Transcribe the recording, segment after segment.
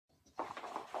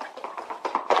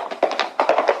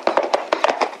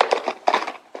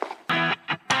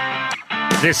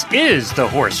This is the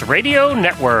Horse Radio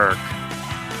Network.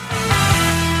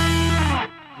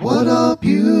 What a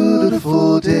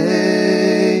beautiful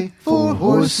day for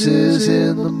horses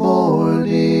in the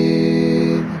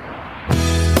morning.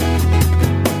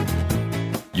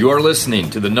 You are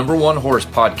listening to the #1 horse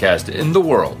podcast in the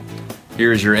world.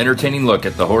 Here's your entertaining look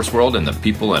at the horse world and the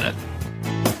people in it.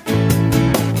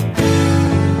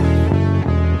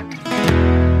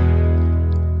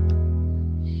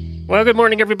 Well, good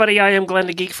morning, everybody. I am Glenn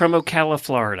the Geek from Ocala,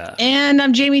 Florida. And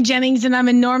I'm Jamie Jennings, and I'm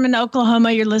in Norman,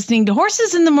 Oklahoma. You're listening to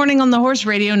Horses in the Morning on the Horse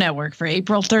Radio Network for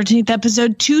April 13th,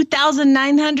 episode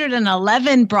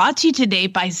 2911, brought to you today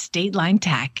by State Line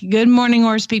Tack. Good morning,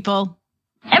 horse people.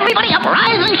 Everybody up,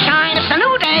 rise and shine. It's a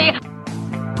new day.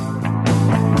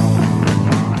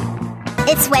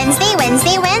 It's Wednesday.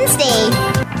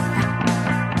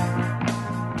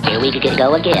 Here we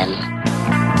go again.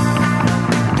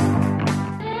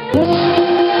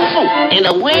 And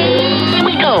away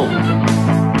we go.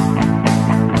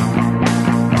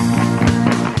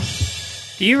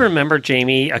 Do you remember,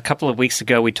 Jamie, a couple of weeks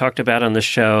ago we talked about on the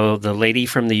show the lady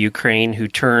from the Ukraine who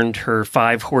turned her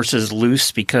 5 horses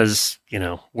loose because,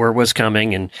 war was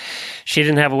coming and she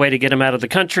didn't have a way to get them out of the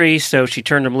country, so she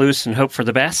turned them loose and hoped for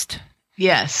the best?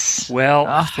 Yes.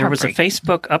 Well, there was a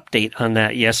Facebook update on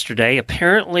that yesterday.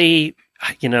 Apparently,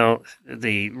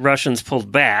 the Russians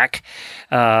pulled back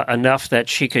enough that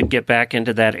she could get back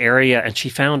into that area, and she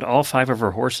found all 5 of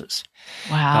her horses.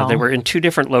 Wow. They were in 2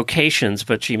 different locations,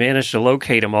 but she managed to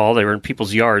locate them all. They were in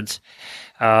people's yards.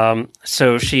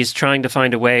 So she's trying to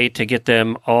find a way to get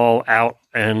them all out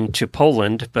and to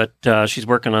Poland, but she's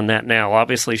working on that now.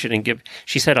 Obviously,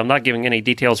 she said, I'm not giving any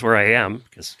details where I am,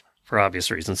 because for obvious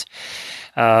reasons.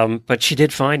 But she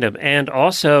did find them. And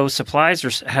also, supplies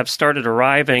have started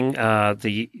arriving.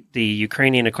 The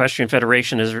Ukrainian Equestrian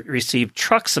Federation has received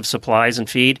trucks of supplies and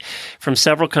feed from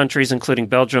several countries, including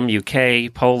Belgium,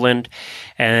 UK, Poland,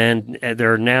 and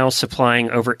they're now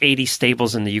supplying over 80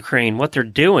 stables in the Ukraine. What they're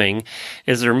doing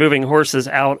is they're moving horses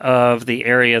out of the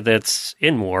area that's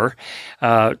in war,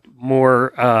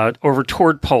 more over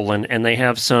toward Poland, and they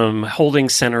have some holding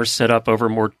centers set up over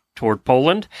more toward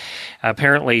Poland,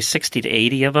 apparently 60 to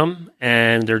 80 of them,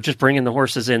 and they're just bringing the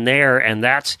horses in there, and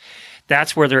that's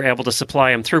where they're able to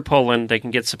supply them through Poland. They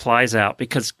can get supplies out,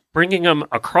 because bringing them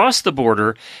across the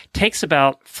border takes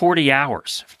about 40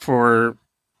 hours for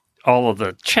all of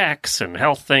the checks and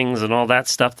health things and all that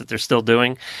stuff that they're still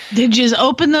doing. They just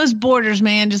open those borders,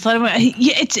 man. Just let them.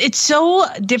 It's so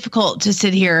difficult to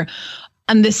sit here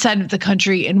on this side of the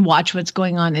country and watch what's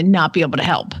going on and not be able to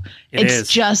help.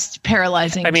 It's just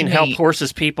paralyzing. I mean, help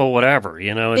horses, people, whatever,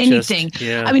 it's anything. Just,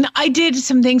 yeah. I mean, I did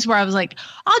some things where I was like,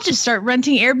 I'll just start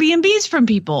renting Airbnbs from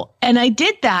people. And I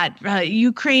did that,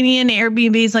 Ukrainian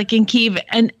Airbnbs like in Kyiv,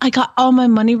 and I got all my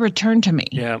money returned to me.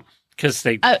 Yeah, because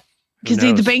the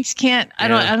banks can't. I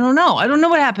don't know. I don't know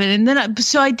what happened. And then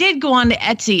so I did go on to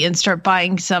Etsy and start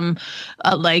buying some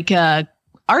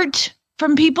art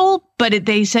from people, but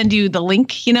they send you the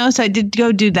link, so I did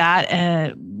go do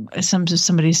that.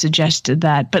 Somebody suggested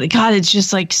that, but God, it's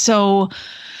just like, so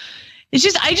it's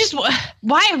just,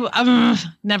 why,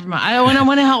 never mind. I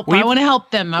want to help. I want to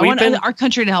help them. I want our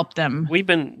country to help them.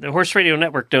 The Horse Radio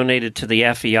Network donated to the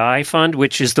FEI fund,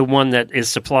 which is the one that is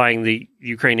supplying the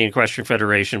Ukrainian Equestrian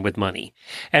Federation with money.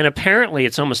 And apparently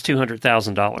it's almost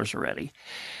 $200,000 already.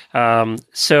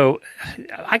 So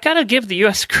I got to give the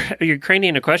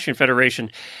Ukrainian Equestrian Federation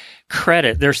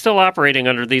credit. They're still operating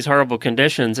under these horrible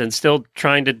conditions and still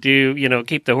trying to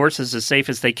keep the horses as safe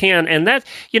as they can. And that,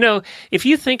 if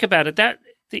you think about it, that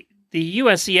the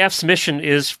USEF's mission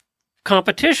is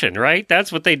competition, right?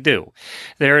 That's what they do.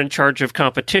 They're in charge of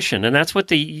competition. And that's what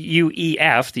the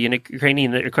UEF, the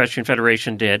Ukrainian Equestrian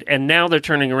Federation, did. And now they're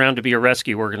turning around to be a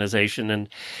rescue organization, and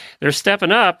they're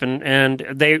stepping up, and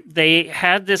they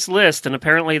had this list, and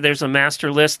apparently there's a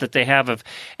master list that they have of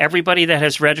everybody that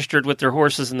has registered with their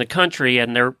horses in the country,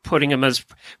 and they're putting them as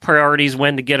priorities,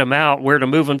 when to get them out, where to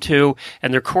move them to,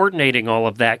 and they're coordinating all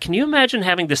of that. Can you imagine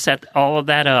having to set all of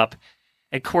that up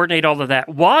and coordinate all of that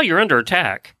while you're under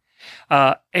attack?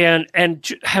 And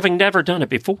having never done it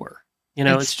before,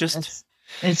 it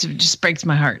just breaks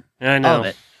my heart. I know. All of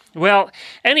it. Well,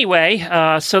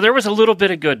 anyway, so there was a little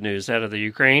bit of good news out of the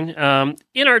Ukraine.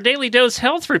 In our Daily Dose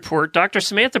Health Report, Dr.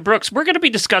 Samantha Brooks, we're going to be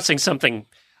discussing something,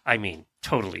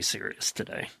 totally serious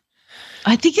today.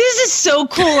 I think this is so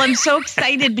cool. I'm so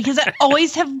excited because I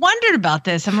always have wondered about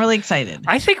this. I'm really excited.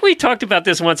 I think we talked about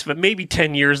this once, but maybe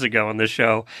 10 years ago on the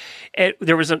show.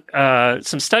 There was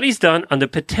some studies done on the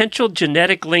potential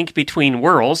genetic link between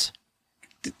Whorls.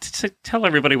 Tell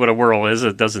everybody what a Whorl is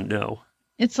that doesn't know.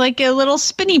 It's like a little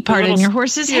spinny part in your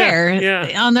horse's hair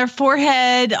on their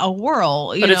forehead, a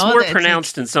whorl. But it's more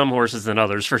pronounced in some horses than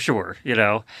others, for sure,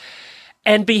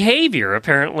 And behavior,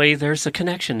 apparently, there's a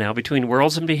connection now between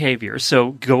whorls and behavior.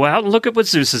 So go out and look at what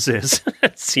Zeus's is.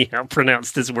 See how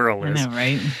pronounced his whorl is. I know,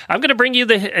 right? I'm going to bring you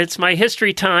it's my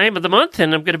history time of the month,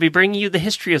 and I'm going to be bringing you the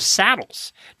history of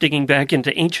saddles, digging back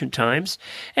into ancient times.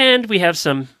 And we have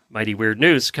some mighty weird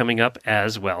news coming up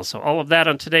as well. So all of that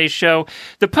on today's show.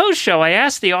 The post show, I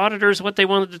asked the auditors what they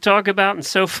wanted to talk about, and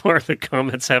so far the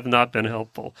comments have not been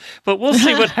helpful. But we'll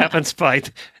see what happens by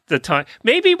the time.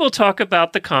 Maybe we'll talk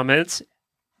about the comments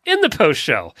in the post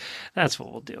show. That's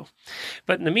what we'll do.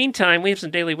 But in the meantime, we have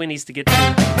some daily winnies to get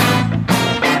to.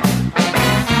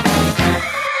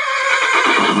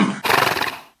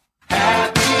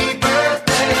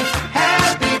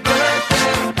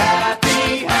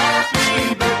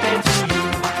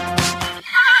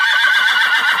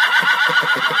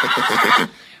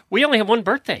 We only have one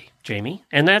birthday, Jamie,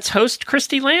 and that's host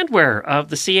Christy Landwehr of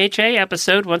the CHA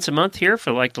episode once a month here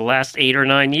for like the last 8 or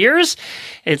 9 years.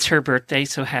 It's her birthday,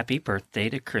 so happy birthday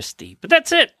to Christy. But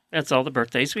that's it. That's all the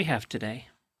birthdays we have today.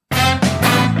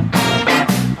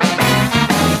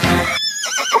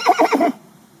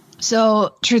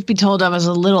 So, truth be told, I was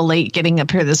a little late getting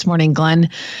up here this morning, Glenn.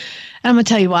 And I'm going to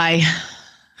tell you why.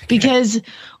 Because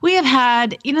we have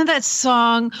had, that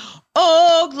song,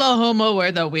 Oklahoma,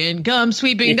 where the wind comes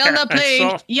sweeping down the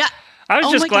plain. I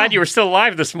was just glad you were still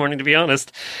alive this morning, to be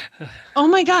honest. Oh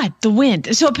my God, the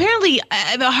wind. So apparently,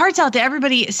 the heart's out to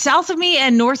everybody south of me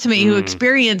and north of me who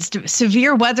experienced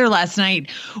severe weather last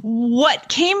night. What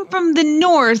came from the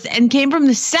north and came from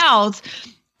the south,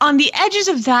 on the edges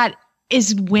of that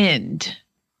is wind.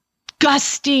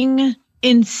 Gusting,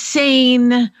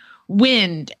 insane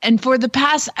wind. And for the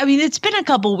past, it's been a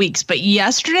couple weeks, but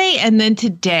yesterday and then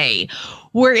today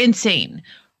were insane.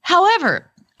 However,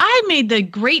 I made the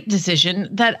great decision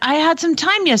that I had some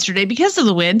time yesterday because of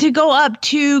the wind to go up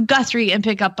to Guthrie and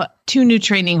pick up 2 new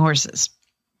training horses.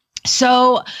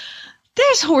 So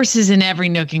there's horses in every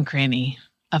nook and cranny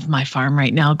of my farm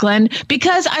right now, Glenn,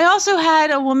 because I also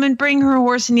had a woman bring her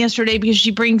horse in yesterday because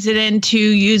she brings it in to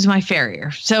use my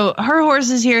farrier. So her horse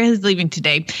is here, is leaving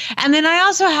today. And then I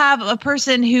also have a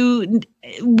person who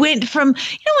went from,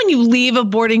 when you leave a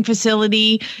boarding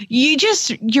facility,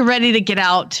 you're ready to get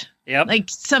out. Yep. Like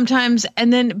sometimes,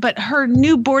 but her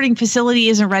new boarding facility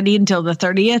isn't ready until the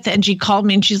 30th. And she called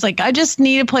me and she's like, I just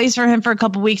need a place for him for a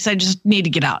couple weeks. I just need to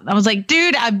get out. And I was like,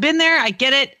 dude, I've been there. I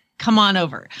get it. Come on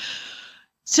over.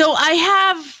 So I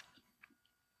have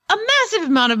a massive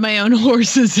amount of my own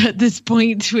horses at this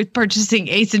point with purchasing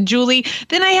Ace and Julie.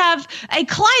 Then I have a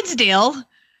Clydesdale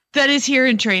that is here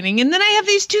in training. And then I have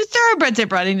these 2 thoroughbreds I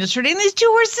brought in yesterday and these 2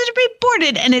 horses that are being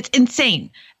boarded, and it's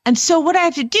insane. And so what I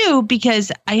have to do,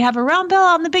 because I have a round bell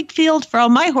out in the big field for all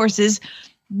my horses,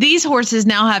 these horses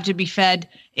now have to be fed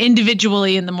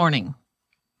individually in the morning.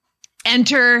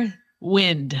 Enter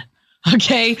wind.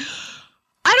 Okay.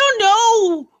 I don't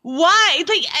know why.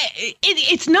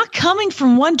 It's not coming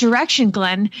from one direction,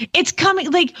 Glenn. It's coming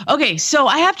okay, so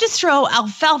I have to throw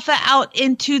alfalfa out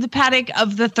into the paddock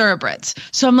of the thoroughbreds.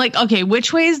 So I'm like, okay,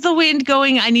 which way is the wind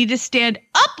going? I need to stand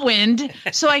upwind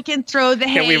so I can throw the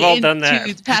hay we've all into done that.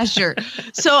 the pasture.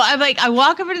 So I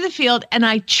walk over to the field and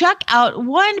I chuck out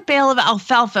 1 bale of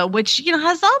alfalfa, which,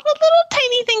 has all the little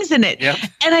tiny things in it. Yep.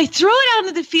 And I throw it out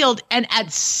into the field, and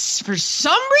for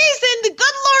some reason, the good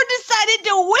Lord decided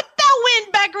to whip that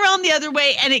wind back around the other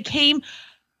way, and it came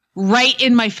right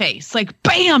in my face, like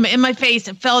bam, in my face,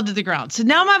 and fell to the ground. So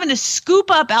now I'm having to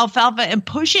scoop up alfalfa and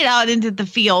push it out into the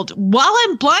field while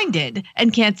I'm blinded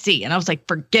and can't see. And I was like,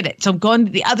 forget it. So I'm going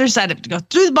to the other side. I have to go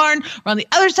through the barn, around the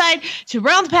other side, to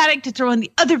around the paddock to throw in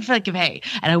the other flick of hay.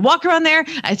 And I walk around there,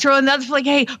 I throw in another flick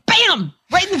of hay, bam,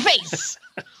 right in the face.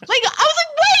 I was like,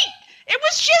 wait, it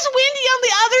was just windy on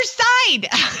the other side.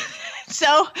 So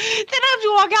then I have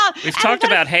to walk out. We've talked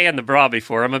about hay in the bra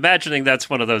before. I'm imagining that's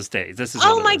one of those days. This is.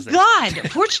 Oh my God!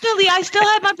 Fortunately, I still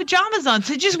had my pajamas on,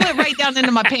 so it just went right down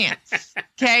into my pants.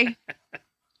 Okay.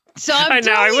 So I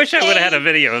know. I wish I would have had a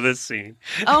video of this scene.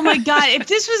 Oh my God! If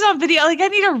this was on video, I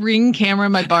need a Ring camera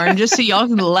in my barn just so y'all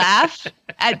can laugh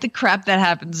at the crap that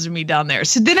happens to me down there.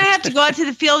 So then I have to go out to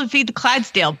the field and feed the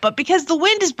Clydesdale. But because the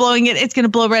wind is blowing it, it's going to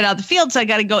blow right out the field. So I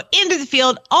got to go into the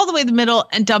field all the way to the middle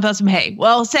and dump out some hay.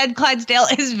 Well, said Clydesdale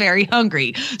is very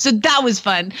hungry. So that was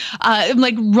fun. I'm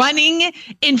like running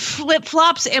in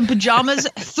flip-flops and pajamas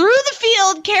through the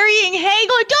field, carrying hay,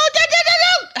 going, don't.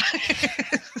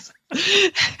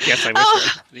 Yes, I wish I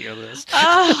had video of this.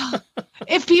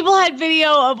 If people had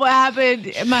video of what happened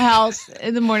in my house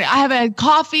in the morning, I haven't had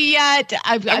coffee yet.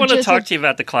 I want to talk to you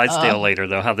about the Clydesdale later,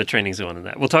 though, how the training's going in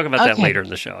that. We'll talk about that later in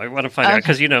the show. I want to find out,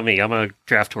 because you know me, I'm a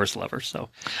draft horse lover, so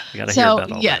we got to hear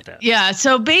about all about that. Yeah,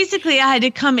 so basically I had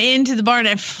to come into the barn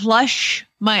and flush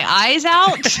my eyes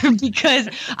out because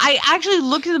I actually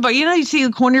looked in the barn. You know, you see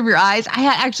the corner of your eyes. I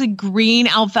had actually green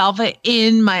alfalfa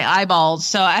in my eyeballs,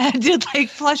 so I had to like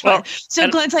flush my. So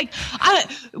Glenn's like,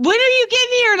 "When are you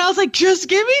getting here?" And I was like, "Just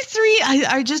give me 3."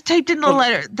 I just typed in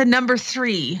the number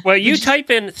 3. Well, you type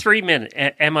in 3 minutes,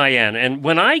 MIN, and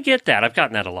when I get that, I've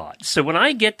gotten that a lot. So when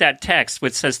I get that text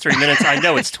which says 3 minutes, I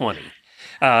know it's 20.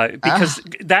 Because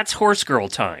that's horse girl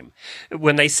time.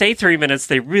 When they say 3 minutes,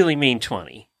 they really mean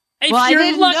 20. If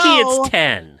you're lucky, it's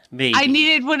 10, maybe. I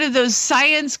needed one of those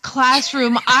science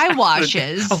classroom eye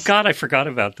washes. Oh, God, I forgot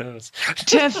about those.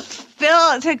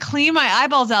 to clean my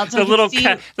eyeballs out. So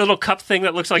the little cup thing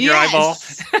that looks like your eyeball?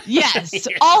 Yes.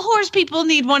 Yeah. All horse people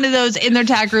need one of those in their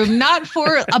tack room, not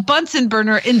for a Bunsen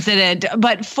burner incident,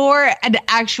 but for an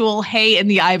actual hay in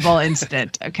the eyeball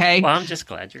incident, okay? Well, I'm just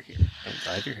glad you're here. I'm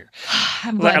glad you're here.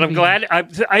 I'm glad.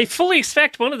 I fully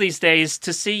expect one of these days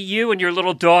to see you and your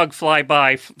little dog fly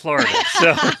by Florida.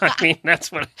 So, I mean,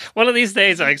 that's one of these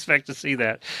days I expect to see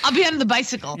that. I'll be on the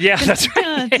bicycle. Yeah, that's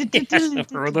right.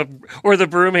 Yes. Or the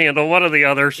broom handle, one or the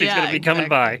other. She's going to be coming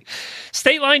by.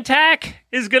 State Line Tack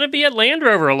is going to be at Land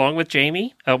Rover along with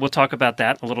Jamie. We'll talk about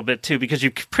that a little bit too, because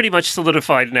you've pretty much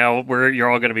solidified now where you're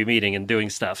all going to be meeting and doing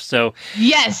stuff. So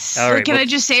yes. All right, Can I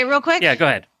just say it real quick? Yeah, go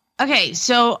ahead. Okay,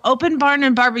 so Open Barn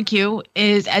and Barbecue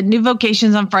is at New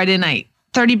Vocations on Friday night.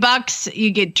 $30, you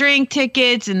get drink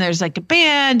tickets, and there's like a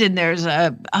band, and there's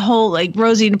a whole, like,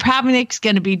 Rosie and Pravnik's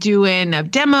going to be doing a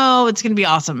demo. It's going to be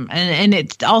awesome. And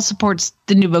it all supports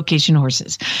the New Vocation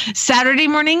horses. Saturday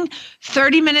morning,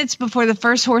 30 minutes before the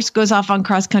first horse goes off on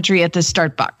cross country at the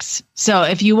start box. So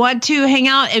if you want to hang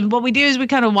out, and what we do is we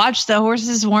kind of watch the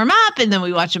horses warm up, and then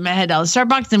we watch them head out the start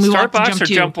box, and we start walk box to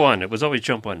jump one. It was always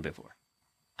jump one before.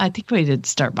 I think we did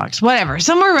start box, whatever,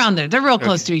 somewhere around there. They're real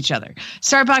close to each other.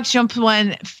 Start box jump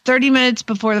one 30 minutes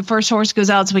before the first horse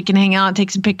goes out, so we can hang out, take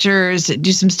some pictures,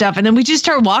 do some stuff. And then we just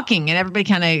start walking, and everybody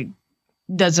kind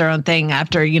of does their own thing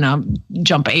after,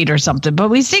 jump 8 or something.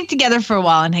 But we stick together for a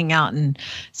while and hang out. And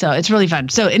so it's really fun.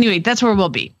 So anyway, that's where we'll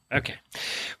be. Okay.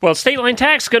 Well, State Line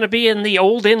Tack's going to be in the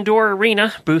old indoor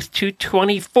arena, booth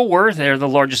 224. They're the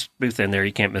largest booth in there.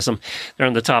 You can't miss them. They're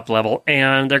on the top level.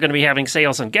 And they're going to be having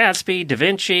sales on Gatsby, Da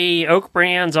Vinci, Oak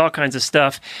brands, all kinds of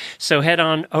stuff. So head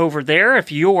on over there. If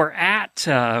you're at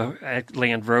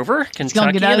Land Rover,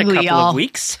 Kentucky, in a couple of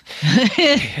weeks.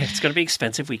 It's going to be an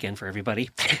expensive weekend for everybody.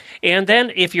 And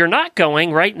then if you're not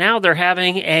going, right now they're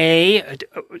having a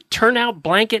turnout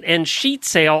blanket and sheet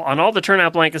sale on all the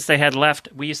turnout blankets they had left.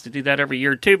 We used to do that every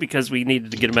year too, because we needed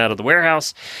to get them out of the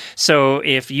warehouse. So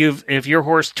if your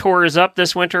horse tours up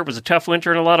this winter, it was a tough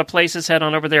winter in a lot of places, head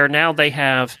on over there. Now they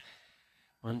have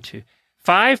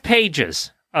 5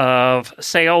 pages of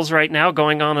sales right now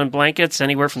going on blankets,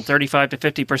 anywhere from 35 to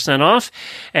 50% off,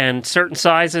 and certain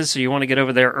sizes. So you want to get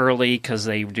over there early because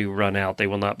they do run out. They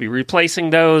will not be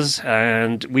replacing those,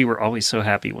 and we were always so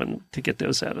happy to get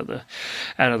those out of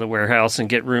the warehouse and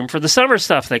get room for the summer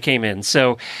stuff that came in.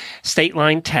 So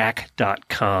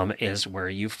statelinetack.com is where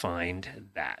you find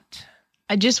that.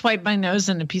 I just wiped my nose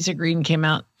and a piece of green came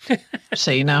out,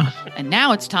 so you know. And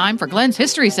now it's time for Glenn's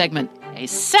History segment, a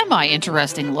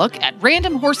semi-interesting look at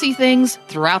random horsey things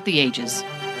throughout the ages.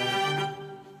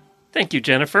 Thank you,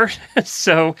 Jennifer.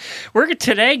 So we're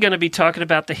today going to be talking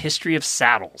about the history of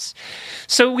saddles.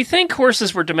 So we think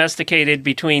horses were domesticated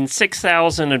between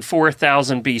 6,000 and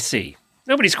 4,000 BC.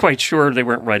 Nobody's quite sure. They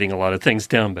weren't writing a lot of things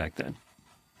down back then.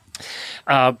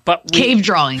 But cave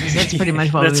drawings, that's pretty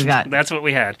much what we got. That's what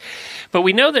we had. But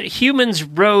we know that humans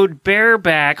rode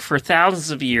bareback for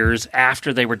thousands of years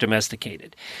after they were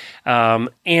domesticated.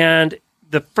 And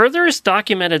the furthest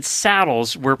documented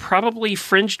saddles were probably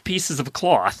fringed pieces of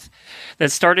cloth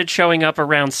that started showing up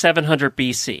around 700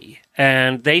 BC.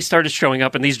 And they started showing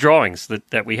up in these drawings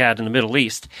that we had in the Middle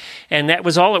East. And that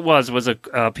was all it was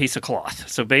a piece of cloth.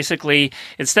 So basically,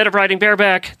 instead of riding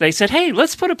bareback, they said, hey,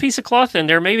 let's put a piece of cloth in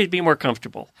there, maybe it'd be more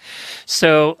comfortable.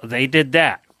 So they did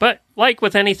that. But like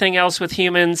with anything else with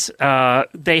humans,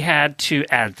 they had to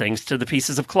add things to the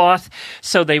pieces of cloth.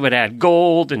 So they would add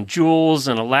gold and jewels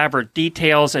and elaborate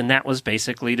details, and that was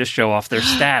basically to show off their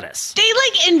status. They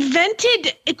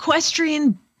invented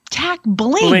equestrian tack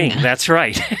bling. That's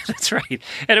right. That's right.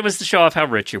 And it was to show off how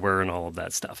rich you were and all of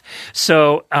that stuff.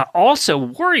 So also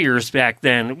warriors back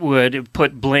then would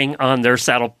put bling on their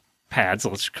saddle pads.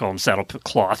 Let's call them saddle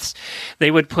cloths.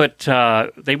 They would put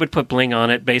bling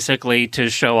on it basically to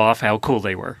show off how cool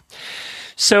they were.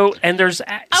 So, and there's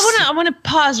I want to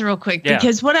pause real quick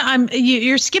because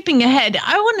you're skipping ahead.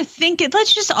 I want to think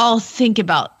let's just all think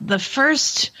about the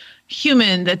first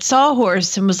human that saw a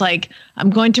horse and was like, I'm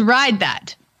going to ride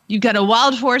that. You've got a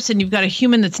wild horse and you've got a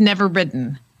human that's never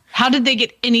ridden. How did they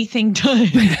get anything done?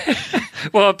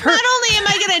 Well, not only am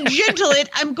I going to gentle it,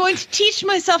 I'm going to teach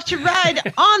myself to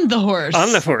ride on the horse.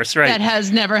 On the horse, right. That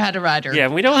has never had a rider. Yeah,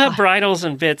 we don't have bridles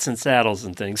and bits and saddles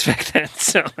and things back then,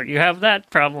 so you have that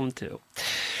problem too.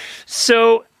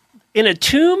 So, in a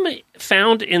tomb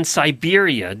found in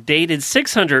Siberia, dated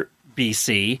 600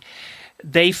 BC,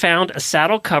 they found a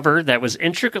saddle cover that was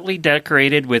intricately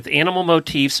decorated with animal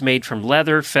motifs made from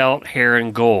leather, felt, hair,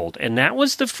 and gold. And that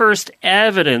was the first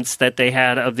evidence that they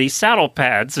had of these saddle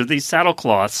pads or these saddle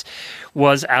cloths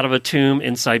was out of a tomb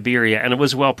in Siberia. And it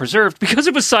was well preserved because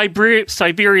it was Siberia,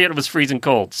 it was freezing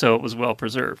cold, so it was well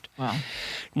preserved. Wow.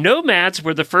 Nomads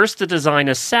were the first to design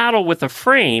a saddle with a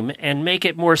frame and make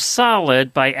it more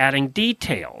solid by adding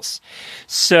details.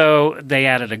 So they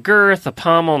added a girth, a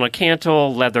pommel, and a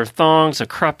cantle, leather thongs, a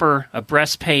crupper, a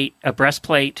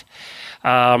breastplate.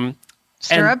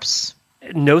 Stirrups?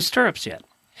 No stirrups yet.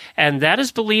 And that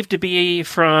is believed to be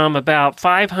from about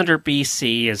 500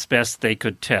 BC, as best they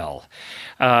could tell.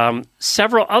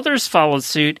 Several others followed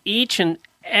suit, each and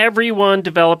everyone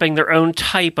developing their own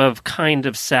type of kind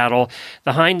of saddle.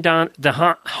 The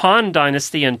Han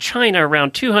Dynasty in China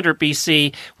around 200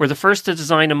 BC were the first to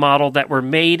design a model that were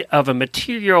made of a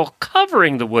material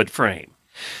covering the wood frame.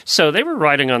 So they were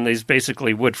riding on these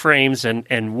basically wood frames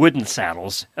and wooden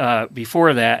saddles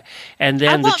before that. And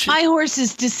then I want my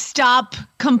horses to stop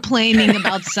complaining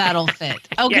about saddle fit.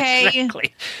 Okay. Yeah,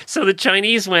 exactly. So the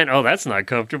Chinese went, oh, that's not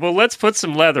comfortable. Let's put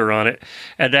some leather on it.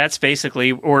 And that's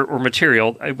basically, or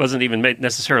material. It wasn't even made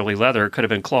necessarily leather. It could have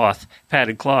been cloth,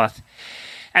 padded cloth.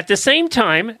 At the same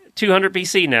time, 200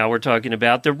 BC now we're talking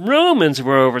about, the Romans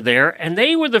were over there, and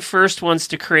they were the first ones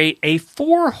to create a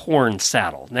four-horn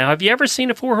saddle. Now, have you ever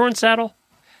seen a four-horn saddle?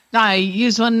 I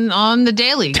use one on the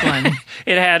daily one.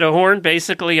 It had a horn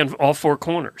basically in all four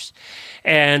corners.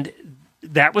 And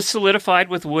that was solidified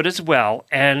with wood as well.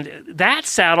 And that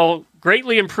saddle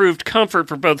greatly improved comfort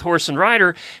for both horse and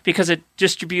rider because it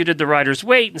distributed the rider's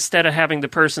weight instead of having the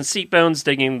person's seat bones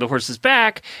digging the horse's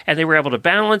back, and they were able to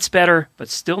balance better, but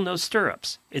still no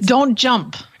stirrups. Don't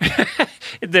jump. I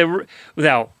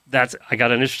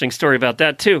got an interesting story about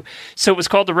that too. So it was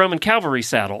called the Roman cavalry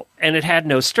saddle, and it had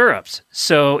no stirrups.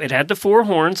 So it had the four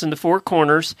horns and the four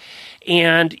corners,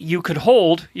 and you could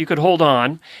hold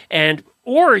on,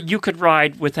 or you could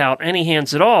ride without any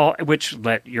hands at all, which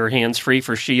let your hands free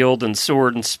for shield and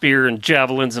sword and spear and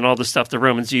javelins and all the stuff the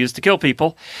Romans used to kill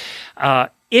people.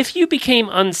 If you became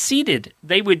unseated,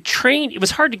 they would train. It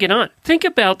was hard to get on. Think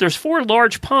about there's four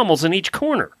large pommels in each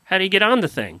corner. How do you get on the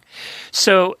thing?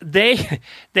 So they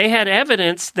had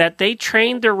evidence that they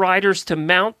trained their riders to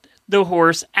mount the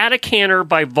horse at a canter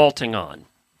by vaulting on.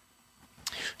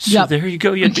 So There you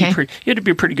go. You had to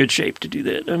be in pretty good shape to do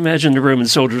that. I imagine the Roman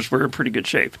soldiers were in pretty good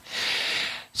shape.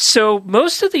 So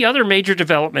most of the other major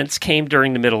developments came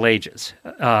during the Middle Ages.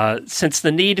 Since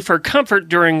the need for comfort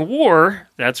during war,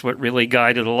 that's what really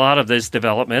guided a lot of these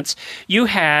developments,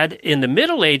 in the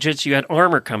Middle Ages, you had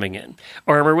armor coming in.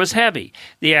 Armor was heavy.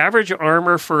 The average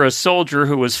armor for a soldier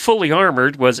who was fully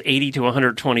armored was 80 to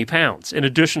 120 pounds, in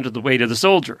addition to the weight of the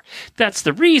soldier. That's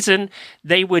the reason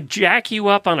they would jack you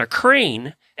up on a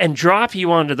crane and drop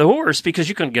you onto the horse because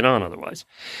you couldn't get on otherwise.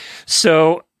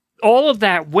 So all of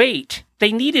that weight,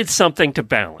 they needed something to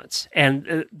balance.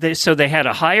 And so they had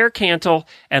a higher cantle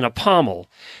and a pommel.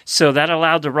 So that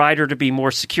allowed the rider to be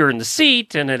more secure in the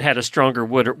seat, and it had a stronger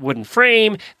wooden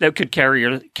frame that could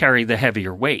carry the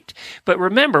heavier weight. But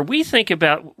remember, we think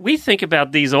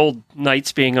about these old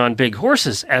knights being on big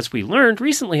horses. As we learned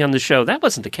recently on the show, that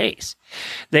wasn't the case.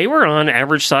 They were on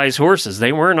average-sized horses.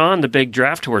 They weren't on the big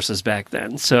draft horses back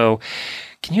then. So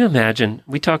can you imagine?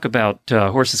 We talk about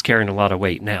horses carrying a lot of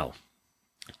weight now.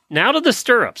 Now to the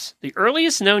stirrups. The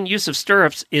earliest known use of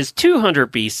stirrups is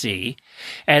 200 BC,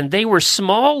 and they were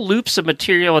small loops of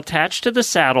material attached to the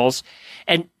saddles,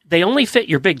 and they only fit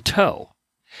your big toe.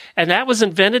 And that was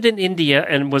invented in India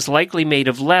and was likely made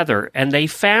of leather. And they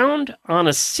found on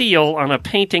a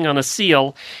painting on a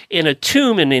seal in a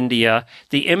tomb in India,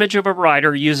 the image of a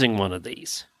rider using one of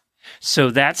these. So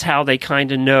that's how they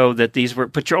kind of know that these were,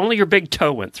 but only your big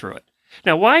toe went through it.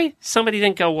 Now, why somebody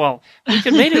didn't go, well, we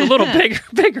could make it a little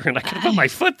bigger, and I could put my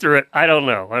foot through it. I don't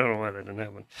know. I don't know why that didn't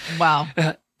happen. Wow.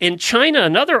 In China,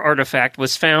 another artifact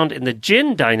was found in the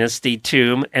Jin Dynasty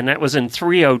tomb, and that was in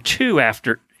 302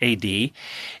 after AD,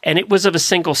 and it was of a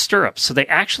single stirrup. So they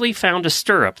actually found a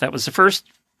stirrup. That was the first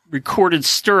recorded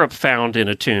stirrup found in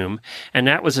a tomb, and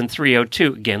that was in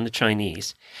 302, again, the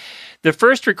Chinese. The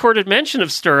first recorded mention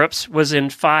of stirrups was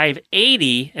in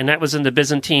 580, and that was in the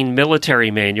Byzantine military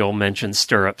manual mentioned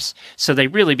stirrups. So they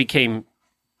really came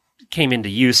into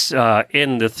use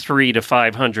in the 300 to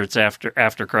 500s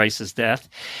after Christ's death.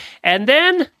 And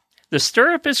then the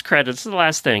stirrup is credited, this is the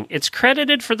last thing, it's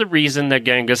credited for the reason that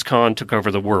Genghis Khan took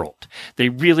over the world. They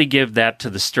really give that to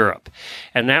the stirrup.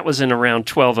 And that was in around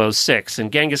 1206.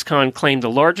 And Genghis Khan claimed the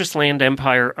largest land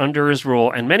empire under his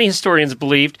rule, and many historians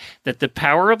believed that the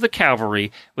power of the cavalry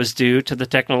was due to the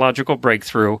technological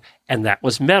breakthrough, and that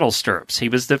was metal stirrups. He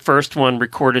was the first one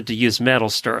recorded to use metal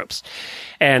stirrups,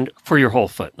 and for your whole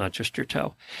foot, not just your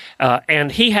toe.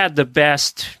 And he had the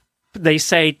best, they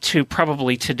say to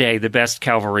probably today, the best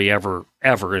cavalry ever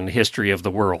in the history of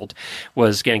the world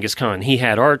was Genghis Khan. He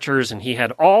had archers, and he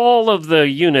had all of the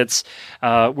units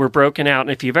were broken out.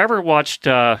 And if you've ever watched,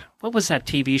 what was that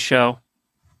TV show?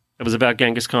 It was about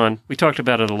Genghis Khan. We talked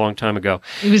about it a long time ago.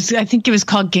 I think it was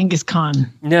called Genghis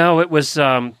Khan. No, it was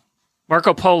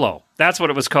Marco Polo. That's what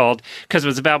it was called, because it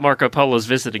was about Marco Polo's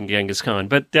visiting Genghis Khan.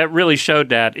 But that really showed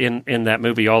that in that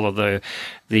movie, all of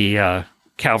the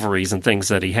cavalries and things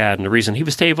that he had, and the reason he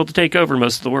was able to take over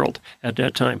most of the world at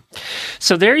that time.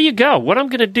 So there you go. What I'm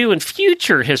going to do in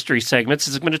future history segments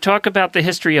is I'm going to talk about the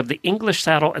history of the English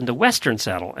saddle and the Western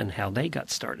saddle and how they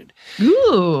got started.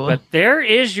 Ooh. But there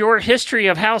is your history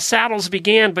of how saddles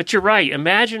began. But you're right.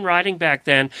 Imagine riding back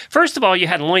then. First of all, you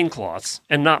had loincloths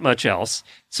and not much else.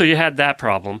 So you had that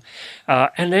problem.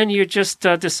 And then you just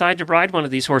decide to ride one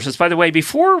of these horses. By the way,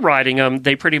 before riding them,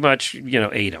 they pretty much,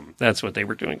 ate them. That's what they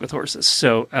were doing with horses.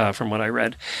 So from what I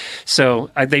read.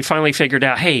 So they finally figured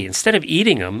out, hey, instead of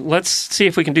eating them, let's see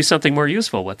if we can do something more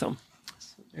useful with them.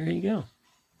 So there you go.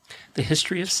 The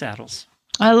history of saddles.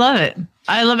 I love it.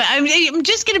 I'm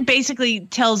just going to basically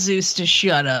tell Zeus to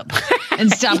shut up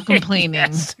and stop complaining.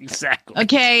 Yes, exactly.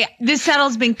 Okay, this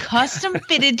saddle's been custom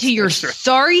fitted to your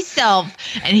sorry self,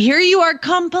 and here you are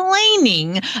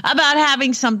complaining about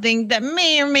having something that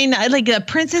may or may not, like a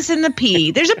princess in the pea.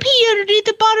 There's a pea underneath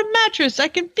the bottom mattress. I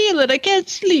can feel it. I can't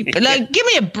sleep. Like, give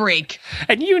me a break.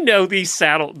 And these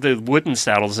the wooden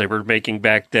saddles they were making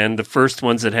back then, the first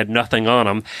ones that had nothing on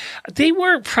them, they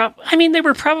weren't. They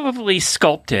were probably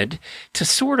sculpted to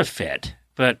sort of fit,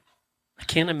 but I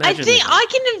can't imagine. I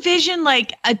can envision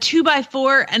like a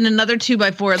 2x4 and another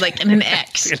 2x4, like in an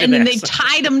X, and then they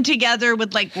tied them together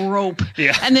with like rope,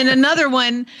 and then another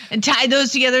one and tied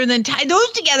those together, and then tied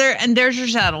those together, and there's your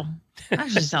saddle. That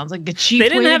just sounds like a cheap. They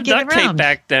didn't way have to get duct around. tape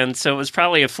back then, so it was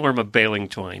probably a form of baling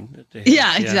twine.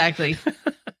 Yeah, exactly.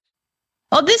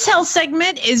 Well, this health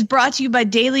segment is brought to you by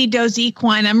Daily Dose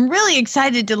Equine. I'm really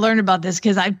excited to learn about this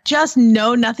because I just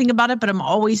know nothing about it, but I'm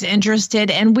always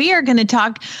interested. And we are going to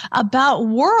talk about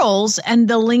Whorls and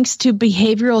the links to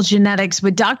behavioral genetics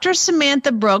with Dr.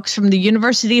 Samantha Brooks from the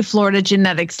University of Florida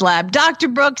Genetics Lab. Dr.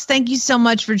 Brooks, thank you so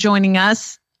much for joining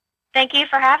us. Thank you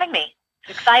for having me.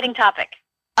 It's an exciting topic.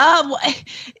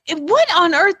 What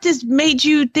on earth has made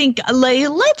you think,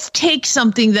 let's take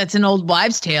something that's an old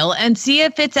wives' tale and see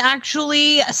if it's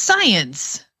actually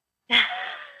science?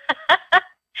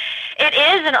 It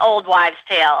is an old wives'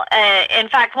 tale. In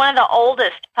fact, one of the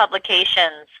oldest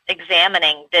publications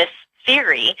examining this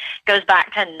theory goes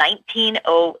back to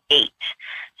 1908.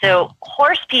 So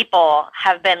horse people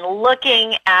have been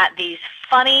looking at these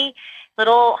funny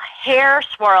little hair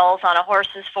swirls on a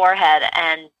horse's forehead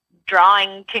and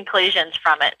drawing conclusions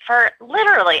from it for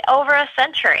literally over a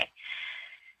century.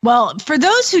 Well, for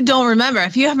those who don't remember,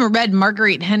 if you haven't read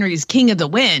Marguerite Henry's King of the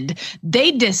Wind,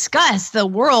 they discuss the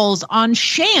Whorls on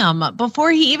Sham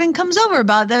before he even comes over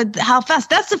about how fast.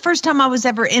 That's the first time I was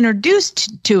ever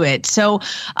introduced to it. So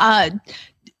I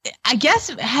guess,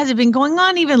 has it been going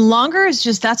on even longer? It's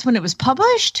just that's when it was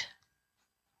published?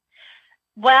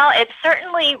 Well, it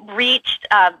certainly reached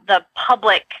the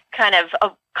public kind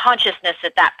of consciousness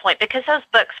at that point because those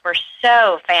books were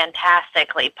so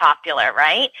fantastically popular,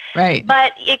 right? Right.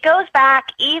 But it goes back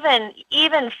even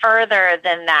further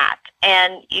than that,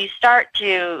 and you start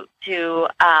to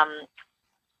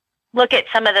look at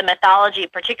some of the mythology,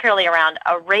 particularly around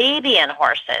Arabian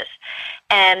horses,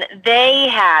 and they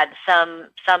had some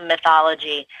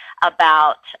mythology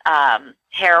about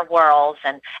hair whorls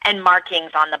and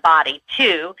markings on the body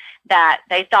too that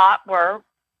they thought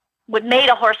would made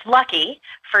a horse lucky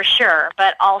for sure,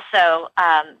 but also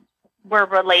were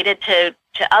related to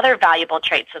other valuable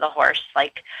traits of the horse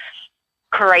like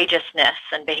courageousness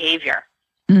and behavior.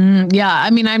 Yeah, I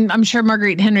mean, I'm sure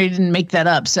Marguerite Henry didn't make that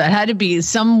up, so it had to be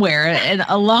somewhere, and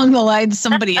along the lines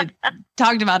somebody had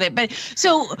talked about it. But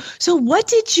so how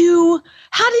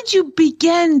did you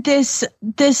begin this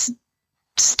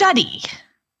study?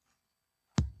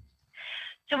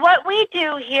 So what we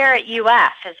do here at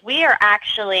UF is we are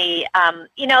actually,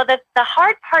 the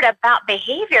hard part about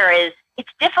behavior is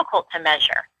it's difficult to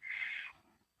measure.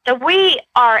 So we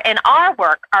are, in our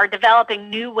work, are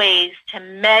developing new ways to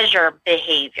measure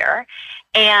behavior.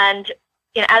 And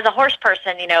as a horse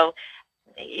person,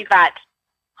 you've got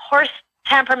horse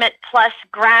temperament plus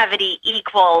gravity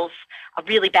equals a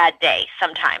really bad day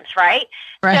sometimes, right?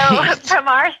 So from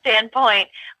our standpoint,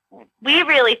 we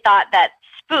really thought that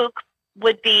spook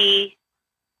would be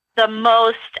the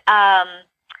most,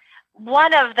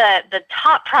 one of the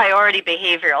top priority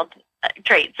behavioral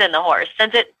traits in the horse,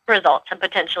 since it results in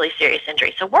potentially serious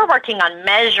injury. So we're working on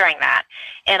measuring that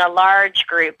in a large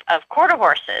group of quarter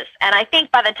horses. And I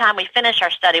think by the time we finish our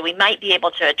study, we might be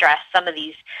able to address some of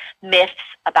these myths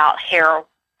about hair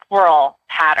whorl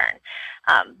pattern.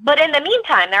 But in the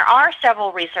meantime, there are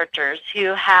several researchers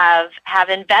who have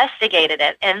investigated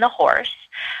it in the horse.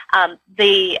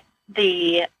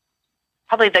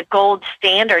 Probably the gold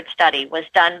standard study was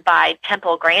done by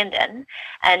Temple Grandin,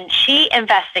 and she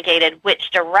investigated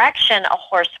which direction a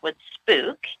horse would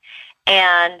spook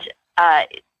and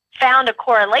found a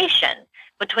correlation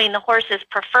between the horse's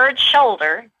preferred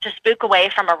shoulder to spook away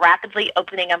from a rapidly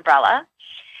opening umbrella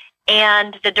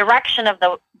and the direction of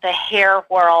the hair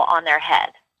whorl on their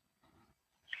head.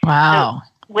 Wow.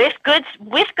 So with good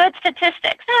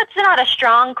statistics. Now, it's not a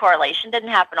strong correlation,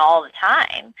 didn't happen all the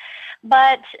time.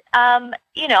 But,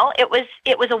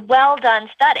 it was a well-done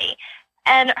study.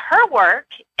 And her work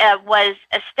was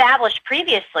established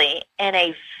previously in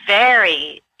a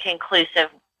very conclusive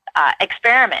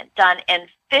experiment done in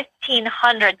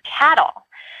 1,500 cattle.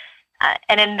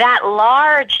 And in that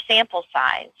large sample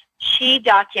size, she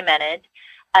documented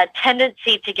a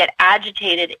tendency to get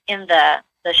agitated in the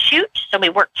chute. So we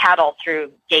work cattle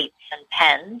through gates and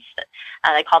pens.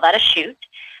 They call that a chute.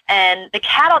 And the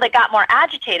cattle that got more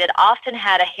agitated often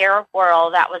had a hair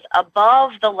whorl that was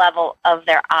above the level of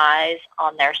their eyes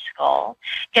on their skull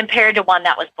compared to one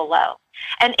that was below.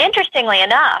 And interestingly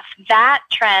enough, that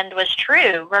trend was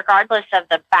true regardless of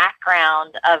the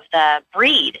background of the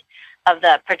breed of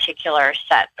the particular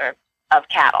set of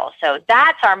cattle. So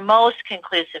that's our most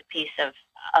conclusive piece of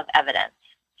evidence.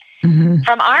 Mm-hmm.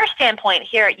 From our standpoint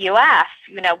here at UF,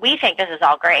 we think this is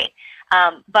all great.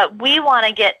 But we want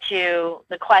to get to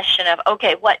the question of,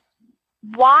 okay,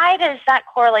 why does that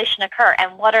correlation occur,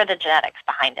 and what are the genetics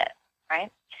behind it, right?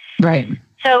 Right.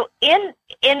 So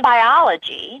in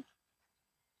biology,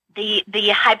 the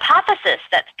hypothesis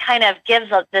that kind of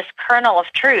gives this kernel of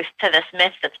truth to this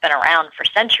myth that's been around for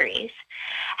centuries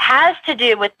has to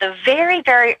do with the very,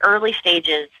 very early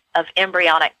stages of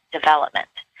embryonic development.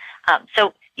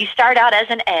 So you start out as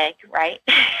an egg, right?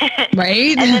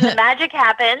 Right. And then the magic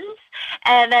happens,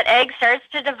 and that egg starts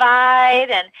to divide,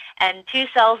 and 2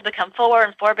 cells become 4,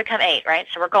 and 4 become 8, right?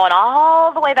 So we're going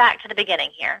all the way back to the beginning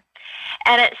here.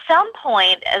 And at some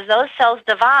point, as those cells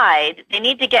divide, they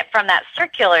need to get from that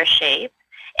circular shape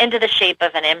into the shape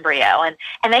of an embryo.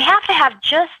 And they have to have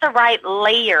just the right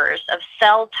layers of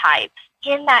cell types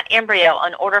in that embryo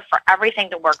in order for everything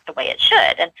to work the way it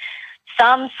should. And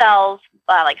some cells,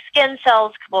 like skin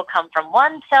cells, will come from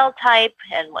one cell type,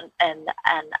 and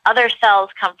other cells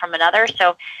come from another.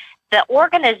 So the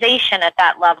organization at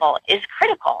that level is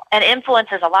critical and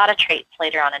influences a lot of traits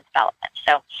later on in development.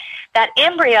 So that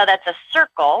embryo that's a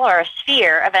circle or a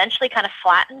sphere eventually kind of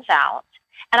flattens out,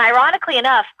 and ironically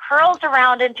enough, curls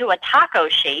around into a taco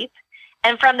shape,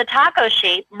 and from the taco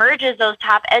shape merges those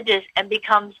top edges and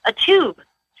becomes a tube.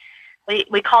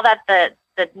 We call that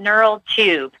the neural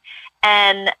tube.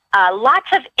 And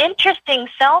lots of interesting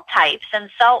cell types and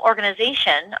cell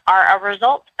organization are a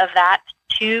result of that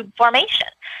tube formation.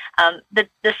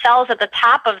 The cells at the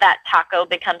top of that taco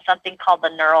become something called the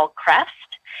neural crest,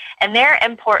 and they're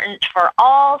important for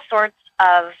all sorts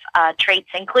of traits,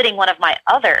 including one of my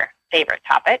other favorite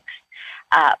topics,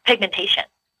 pigmentation.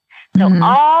 So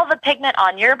all the pigment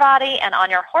on your body and on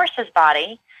your horse's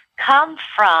body come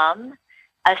from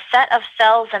a set of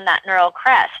cells in that neural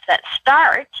crest that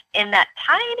start in that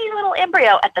tiny little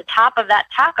embryo at the top of that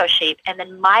taco shape and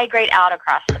then migrate out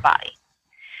across the body.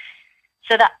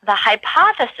 So the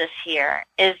hypothesis here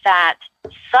is that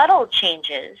subtle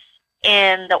changes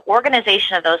in the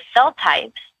organization of those cell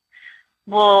types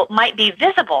might be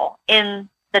visible in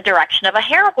the direction of a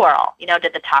hair whorl.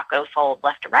 Did the taco fold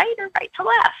left to right or right to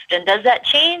left? And does that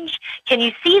change? Can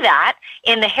you see that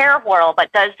in the hair whorl,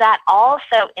 but does that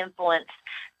also influence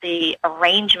the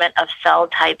arrangement of cell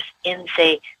types in,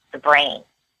 say, the brain.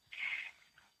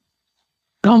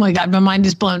 Oh my God, my mind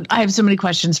is blown. I have so many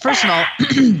questions. First of all,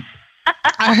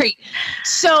 all right.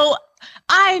 So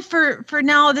for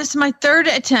now, this is my third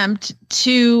attempt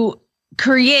to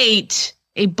create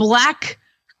a black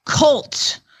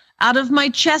colt out of my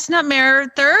chestnut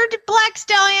mare, third black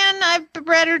stallion. I've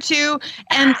bred her too.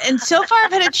 And so far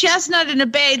I've had a chestnut and a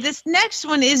bay. This next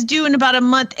one is due in about a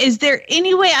month. Is there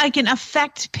any way I can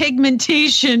affect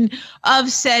pigmentation of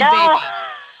said baby?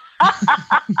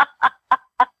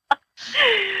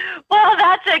 Well,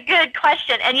 that's a good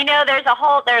question. And there's a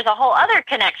whole other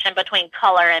connection between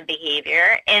color and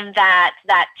behavior, in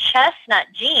that chestnut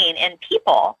gene in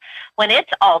people, when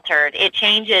it's altered, it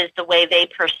changes the way they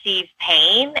perceive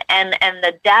pain and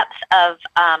the depth of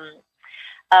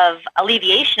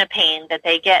alleviation of pain that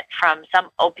they get from some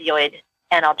opioid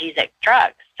analgesic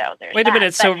drugs. So there's Wait a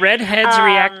minute. So redheads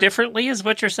react differently, is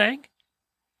what you're saying?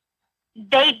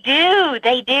 They do.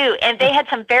 And they had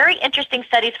some very interesting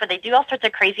studies where they do all sorts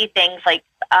of crazy things, like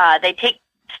they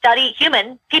study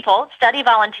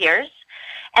volunteers,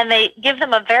 and they give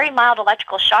them a very mild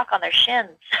electrical shock on their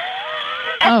shins.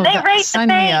 And they rate sign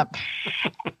the pain. me up.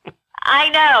 I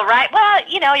know, right?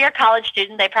 Well, you're a college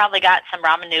student. They probably got some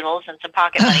ramen noodles and some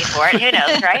pocket money for it. Who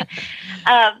knows, right?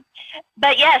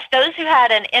 But yes, those who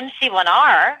had an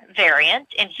MC1R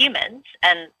variant in humans,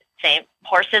 and same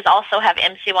horses also have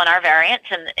MC1R variants,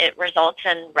 and it results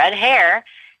in red hair,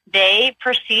 they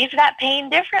perceive that pain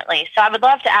differently. So I would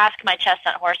love to ask my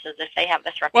chestnut horses if they have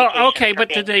this reputation. Well, okay, for but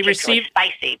being did they receive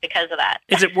spicy because of that?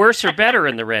 Is it worse or better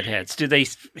in the redheads? Do they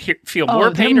feel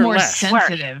more pain or more less?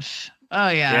 sensitive. Oh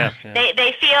yeah.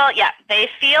 They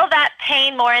feel that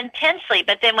pain more intensely.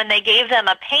 But then when they gave them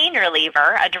a pain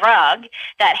reliever, a drug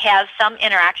that has some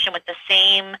interaction with the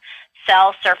same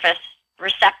cell surface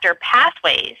receptor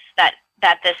pathways that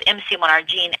this MC1R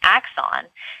gene acts on,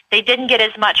 they didn't get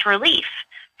as much relief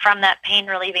from that pain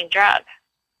relieving drug.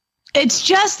 It's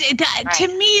just to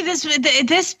me,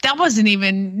 that wasn't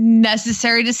even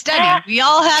necessary to study. Yeah. We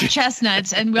all have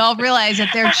chestnuts, and we all realize that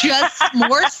they're just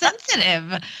more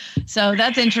sensitive. So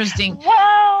that's interesting.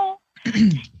 Well,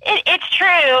 it's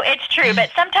true.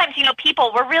 But sometimes,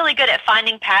 people, we're really good at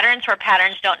finding patterns where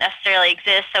patterns don't necessarily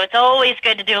exist. So it's always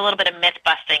good to do a little bit of myth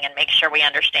busting and make sure we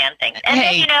understand things. And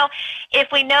then, if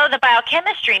we know the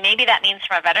biochemistry, maybe that means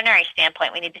from a veterinary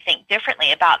standpoint, we need to think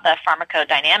differently about the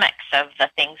pharmacodynamics of the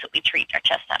things that we treat our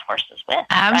chestnut horses with.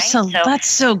 Absolutely. Right? So, that's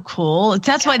so cool.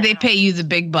 That's why they pay you the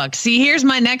big bucks. See, here's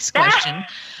my next question.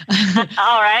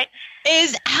 All right.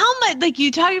 Is how much, like you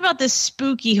talking about the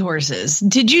spooky horses,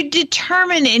 did you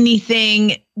determine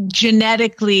anything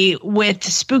genetically with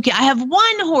spooky? I have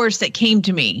one horse that came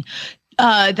to me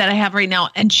that I have right now,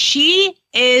 and she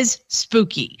is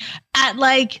spooky at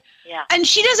and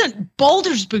she doesn't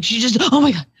boulder spook. She just, oh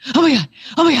my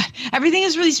God. Everything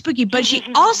is really spooky, but she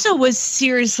also was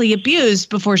seriously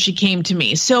abused before she came to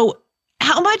me. So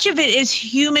how much of it is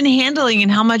human handling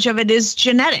and how much of it is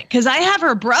genetic? Because I have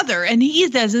her brother, and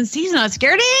he's not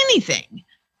scared of anything.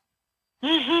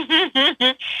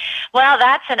 Well,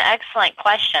 that's an excellent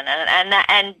question.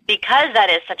 And because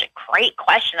that is such a great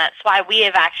question, that's why we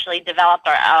have actually developed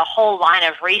a whole line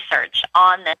of research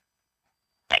on this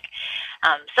topic.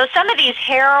 So some of these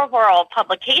hair whorl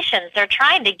publications, they're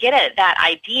trying to get at that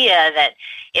idea that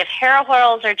if hair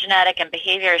whorls are genetic and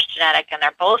behavior is genetic, and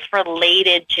they're both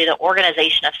related to the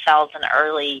organization of cells in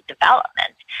early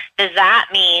development, does that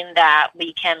mean that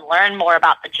we can learn more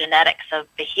about the genetics of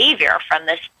behavior from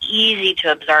this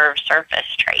easy-to-observe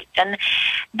surface trait? And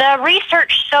the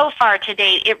research so far to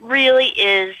date, it really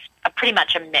is pretty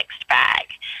much a mixed bag.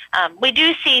 We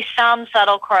do see some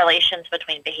subtle correlations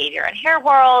between behavior and hair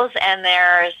whorls, and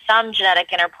there's some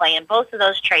genetic interplay in both of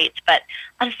those traits, but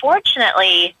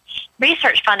unfortunately,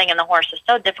 research funding in the horse is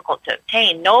so difficult to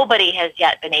obtain. Nobody has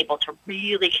yet been able to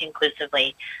really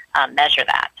conclusively measure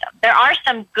that. There are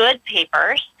some good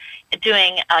papers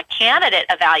doing candidate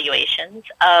evaluations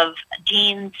of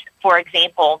genes, for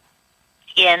example,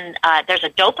 there's a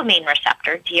dopamine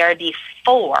receptor,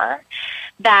 DRD4,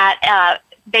 that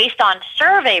based on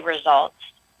survey results,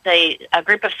 a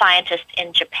group of scientists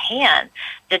in Japan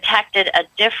detected a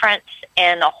difference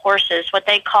in a horse's, what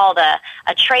they called a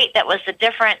trait that was the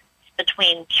difference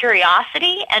between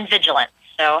curiosity and vigilance.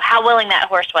 So how willing that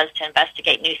horse was to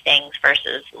investigate new things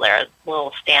versus a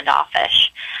little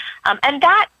standoffish. And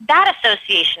that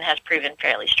association has proven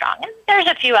fairly strong. And there's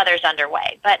a few others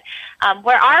underway. But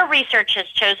where our research has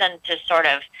chosen to sort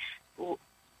of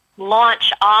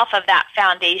launch off of that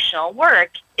foundational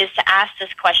work is to ask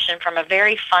this question from a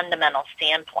very fundamental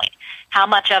standpoint. How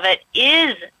much of it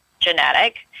is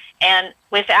genetic and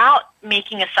without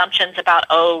making assumptions about,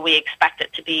 we expect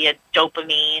it to be a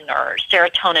dopamine or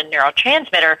serotonin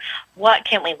neurotransmitter, what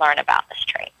can we learn about this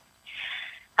trait?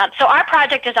 So our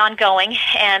project is ongoing,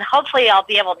 and hopefully I'll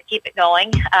be able to keep it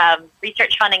going.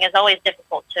 Research funding is always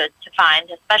difficult to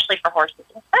find, especially for horses,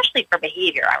 and especially for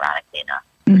behavior, ironically enough.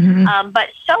 Mm-hmm. But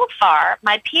so far,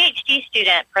 my PhD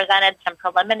student presented some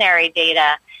preliminary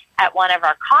data at one of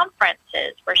our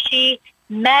conferences where she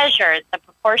measured the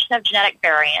proportion of genetic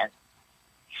variance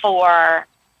for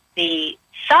the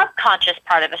subconscious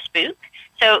part of a spook.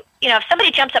 So, if somebody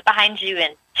jumps up behind you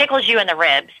and tickles you in the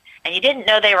ribs and you didn't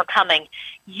know they were coming,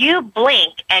 you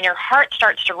blink and your heart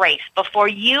starts to race before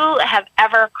you have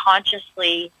ever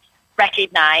consciously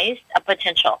recognized a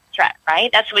potential threat,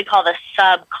 right? That's what we call the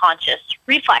subconscious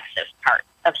reflexive part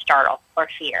of startle or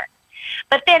fear.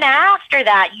 But then after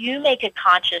that, you make a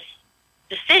conscious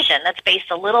decision that's based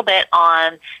a little bit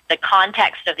on the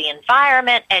context of the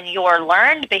environment and your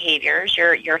learned behaviors,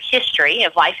 your history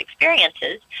of life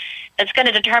experiences, that's going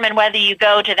to determine whether you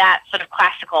go to that sort of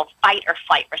classical fight or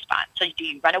flight response. So do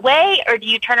you run away or do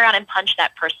you turn around and punch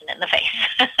that person in the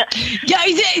face?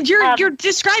 Yeah, you're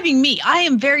describing me. I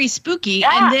am very spooky,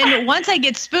 and then once I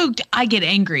get spooked, I get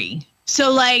angry.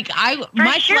 So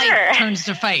my flight turns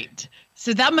to fight.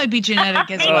 So that might be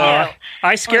genetic as well.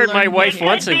 I scared my wife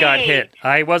once and got hit.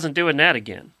 I wasn't doing that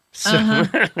again. So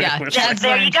Yeah,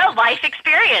 there you go. Life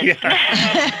experience.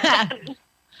 Yeah.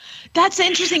 That's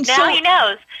interesting. Now he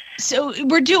knows. So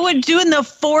we're doing the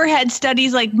forehead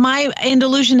studies. Like my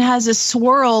Andalusian has a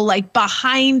swirl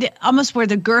behind almost where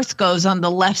the girth goes on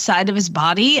the left side of his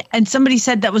body. And somebody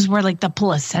said that was where the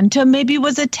placenta maybe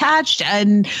was attached.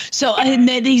 And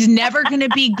that he's never going to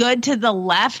be good to the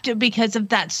left because of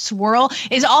that swirl.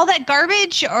 Is all that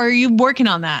garbage, or are you working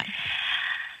on that?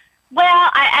 Well,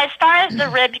 as far as the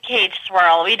rib cage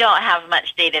swirl, we don't have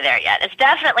much data there yet. It's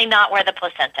definitely not where the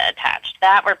placenta attached.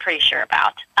 That we're pretty sure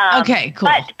about. Okay, cool.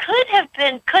 But could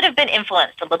have been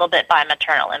influenced a little bit by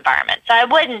maternal environment. So I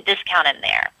wouldn't discount it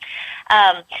there.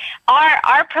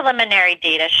 Our preliminary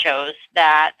data shows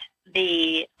that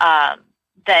the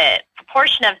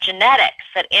proportion of genetics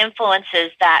that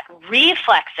influences that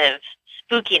reflexive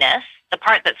spookiness, the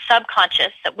part that's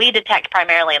subconscious that we detect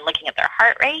primarily in looking at their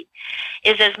heart rate,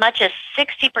 is as much as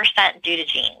 60% due to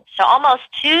genes. So almost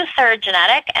 2/3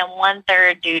 genetic and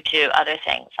 1/3 due to other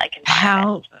things like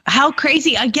environment. How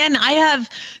crazy. Again, I have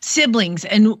siblings,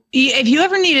 and if you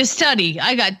ever need a study,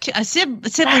 I got a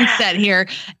sibling set here,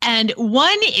 and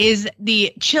one is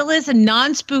the chillest and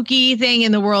non-spooky thing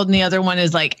in the world, and the other one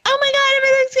is like, oh my God,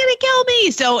 everything's going to kill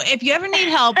me. So if you ever need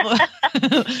help,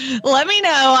 let me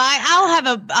know. I'll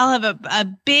have a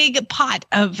big pot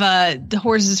of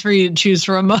horses for you to choose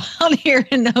from out here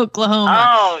in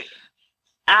Oklahoma. Oh,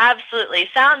 absolutely.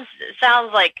 Sounds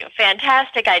like a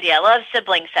fantastic idea. I love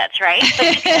sibling sets, right?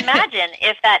 But you can imagine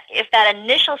if that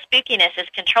initial spookiness is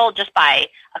controlled just by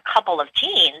a couple of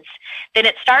genes, then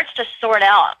it starts to sort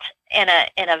out in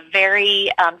a very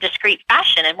discrete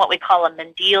fashion in what we call a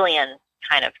Mendelian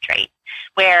kind of trait,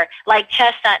 where like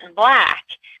chestnut and black,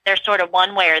 they're sort of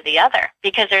one way or the other,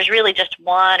 because there's really just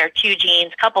one or two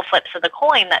genes, couple flips of the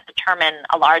coin that determine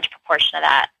a large proportion of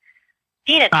that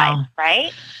phenotype,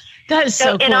 right? That is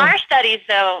so cool. In our studies,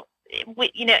 though,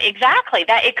 exactly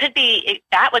that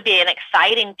that would be an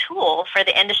exciting tool for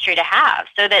the industry to have,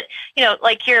 so that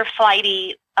like your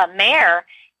flighty mare,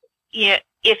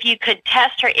 if you could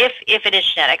test her, if it is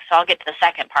genetic. So I'll get to the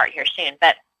second part here soon.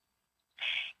 But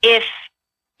if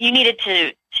you needed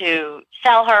to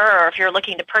sell her, or if you're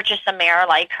looking to purchase a mare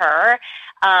like her,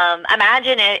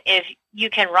 imagine if you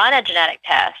can run a genetic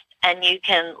test and you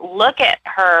can look at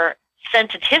her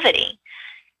sensitivity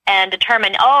and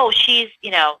determine, she's,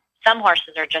 some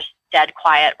horses are just dead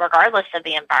quiet regardless of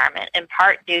the environment, in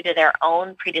part due to their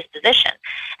own predisposition.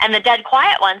 And the dead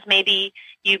quiet ones, maybe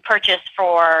you purchase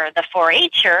for the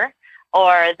 4-H'er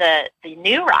or the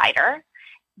new rider,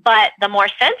 but the more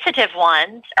sensitive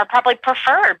ones are probably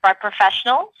preferred by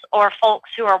professionals or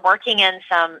folks who are working in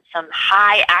some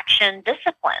high action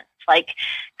disciplines like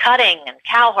cutting and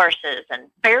cow horses and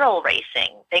barrel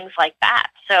racing, things like that.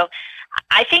 So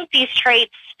I think these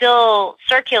traits still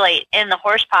circulate in the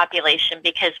horse population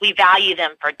because we value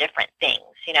them for different things.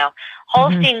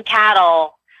 Holstein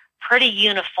cattle, pretty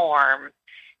uniform,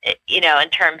 in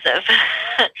terms of,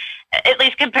 at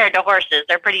least compared to horses,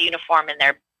 they're pretty uniform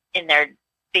in their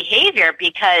behavior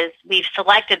because we've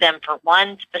selected them for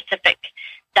one specific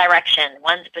direction,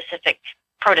 one specific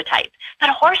prototype. But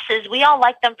horses, we all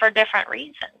like them for different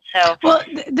reasons. So, well,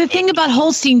 the thing about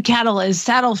Holstein cattle is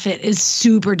saddle fit is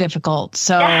super difficult.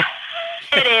 So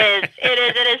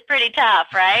It is pretty tough,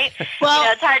 right?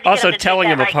 Well, it's hard to also get them to telling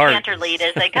take them that apart. right canter lead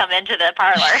as they come into the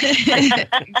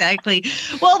parlor. Exactly.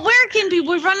 Well, where can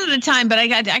people, we've run out of time, but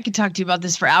I could talk to you about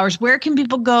this for hours. Where can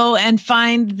people go and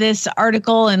find this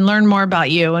article and learn more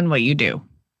about you and what you do?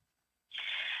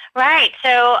 Right.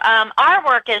 So our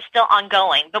work is still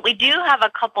ongoing, but we do have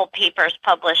a couple papers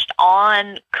published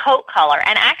on coat color.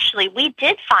 And actually, we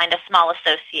did find a small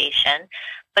association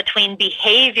between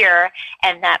behavior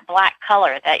and that black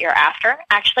color that you're after.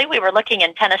 Actually, we were looking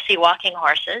in Tennessee walking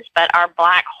horses, but our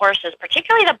black horses,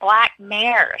 particularly the black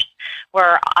mares,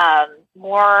 were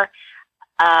more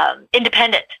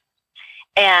independent.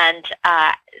 And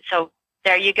so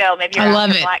there you go. Maybe you're I love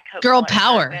after it. black coat Girl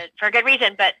color power. for a good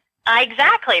reason, but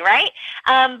exactly, right?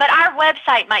 But our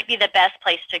website might be the best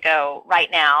place to go right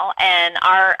now. And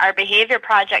our behavior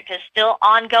project is still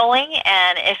ongoing.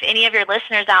 And if any of your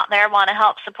listeners out there want to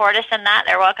help support us in that,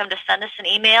 they're welcome to send us an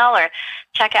email or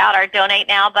check out our Donate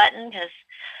Now button, because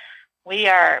we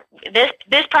are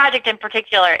this project in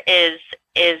particular is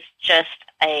just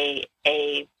a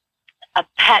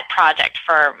pet project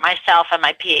for myself and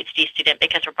my PhD student,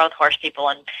 because we're both horse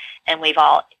people and we've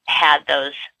all had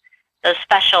those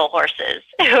special horses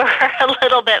who are a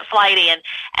little bit flighty, and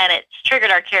it's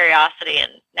triggered our curiosity,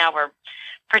 and now we're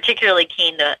particularly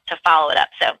keen to follow it up.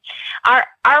 So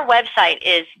our website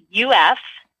is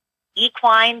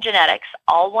equinegenetics,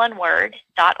 all one word,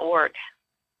 .org.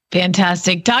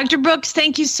 Fantastic. Dr. Brooks,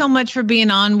 thank you so much for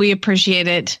being on. We appreciate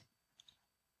it.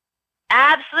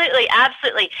 Absolutely,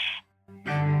 absolutely.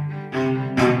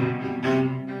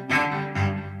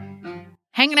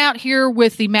 Hanging out here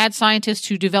with the mad scientist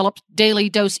who developed daily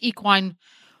dose equine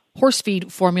horse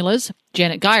feed formulas,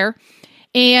 Janet Geyer.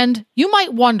 And you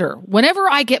might wonder, whenever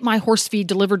I get my horse feed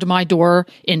delivered to my door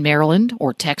in Maryland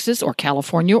or Texas or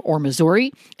California or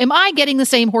Missouri, am I getting the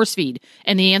same horse feed?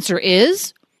 And the answer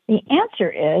is? The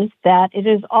answer is that it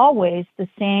is always the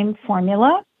same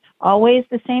formula, always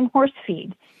the same horse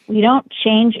feed. We don't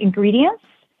change ingredients.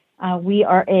 We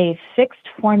are a fixed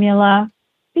formula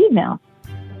feed mill.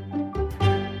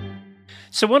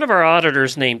 So one of our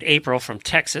auditors named April from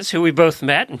Texas, who we both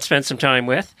met and spent some time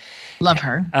with, Love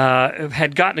her.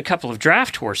 had gotten a couple of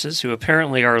draft horses who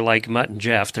apparently are like Mutt and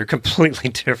Jeff. They're completely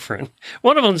different.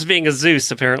 One of them's being a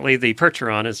Zeus. Apparently the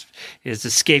Percheron is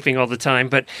escaping all the time.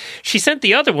 But she sent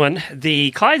the other one,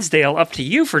 the Clydesdale, up to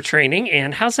you for training.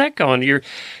 And how's that going? You're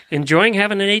enjoying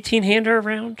having an 18-hander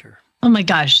around? Or? Oh my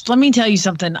gosh. Let me tell you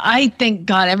something. I thank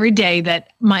God every day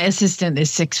that my assistant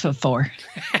is 6'4",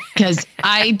 because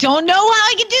I don't know how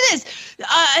I can do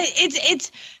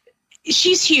this.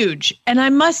 She's huge. And I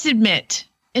must admit,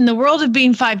 in the world of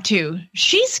being 5'2",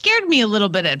 she scared me a little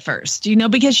bit at first,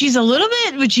 because she's a little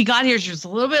bit, when she got here, she was a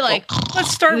little bit like, well,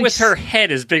 let's start with her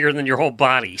head is bigger than your whole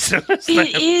body. So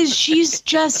it is. She's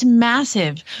just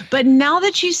massive. But now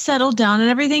that she's settled down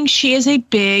and everything, she is a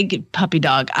big puppy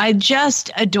dog. I just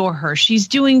adore her. She's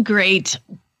doing great.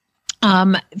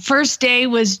 First day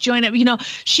was join up,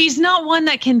 she's not one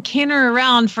that can canter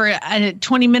around for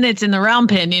 20 minutes in the round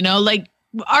pen, like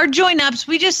our join ups,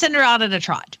 we just send her out at a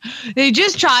trot. They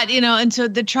just trot, and so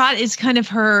the trot is kind of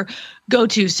her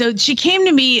go-to. So she came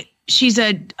to me, she's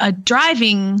a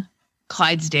driving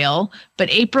Clydesdale, but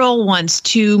April wants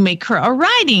to make her a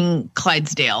riding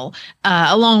Clydesdale,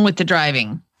 along with the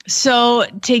driving. So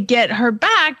to get her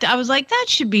backed, I was like, that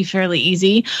should be fairly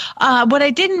easy. What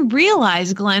I didn't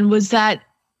realize, Glenn, was that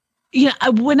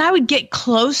when I would get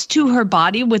close to her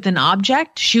body with an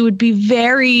object, she would be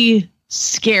very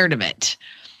scared of it.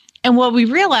 And what we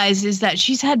realized is that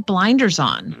she's had blinders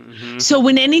on. Mm-hmm. So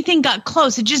when anything got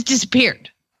close, it just disappeared.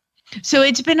 So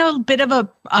it's been a bit of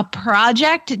a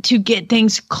project to get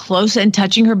things close and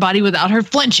touching her body without her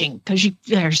flinching, because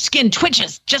her skin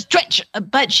twitches, just twitch.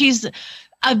 But she's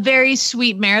a very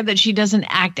sweet mare that she doesn't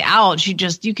act out. You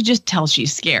could just tell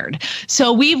she's scared.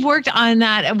 So we've worked on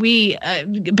that.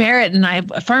 Barrett and I,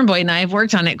 Fernboy and I, have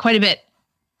worked on it quite a bit.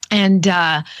 And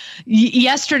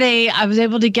yesterday I was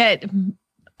able to get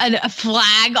a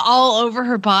flag all over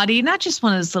her body, not just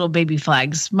one of those little baby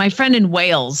flags. My friend in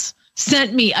Wales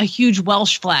sent me a huge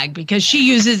Welsh flag because she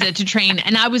uses it to train.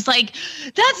 And I was like,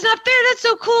 that's not fair. That's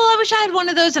so cool. I wish I had one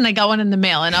of those. And I got one in the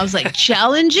mail. And I was like,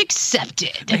 challenge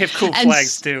accepted. They have cool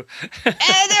flags too. And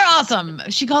they're awesome.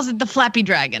 She calls it the Flappy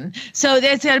Dragon. So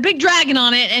it's got a big dragon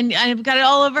on it. And I've got it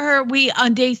all over her.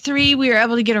 On day 3, we were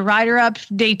able to get a rider up.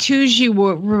 Day 2, she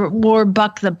wore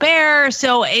Buck the Bear.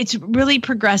 So it's really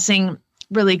progressing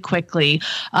really quickly.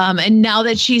 And now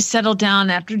that she's settled down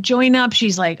after join up,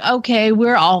 she's like, okay,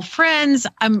 we're all friends.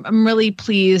 I'm really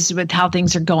pleased with how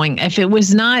things are going. If it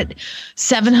was not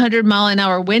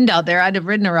 700-mile-an-hour wind out there, I'd have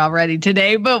ridden her already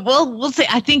today, but we'll see.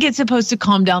 I think it's supposed to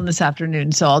calm down this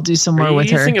afternoon, so I'll do some more with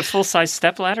her. Are you using a full-size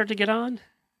stepladder to get on?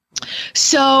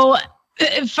 So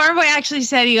Farm Boy actually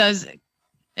said, he goes,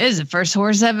 this is the first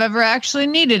horse I've ever actually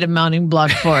needed a mounting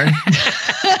block for.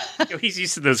 He's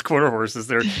used to those quarter horses.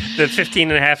 They're the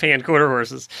 15.5-hand quarter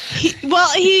horses.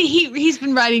 He's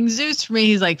been riding Zeus for me.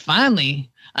 He's like, finally,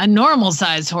 a normal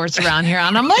size horse around here.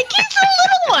 And I'm like, he's the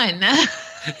little one.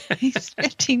 He's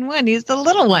 15.1. He's the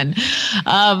little one.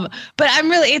 But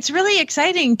it's really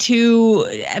exciting to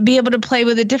be able to play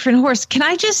with a different horse. Can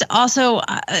I just also,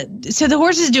 so the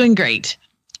horse is doing great.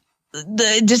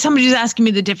 Somebody was asking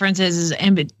me the differences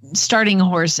in starting a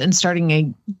horse and starting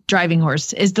a driving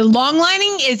horse. Is the long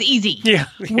lining is easy. Yeah.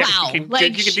 Wow. You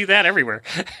can do that everywhere.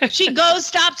 She goes,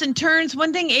 stops, and turns.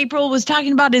 One thing April was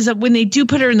talking about is that when they do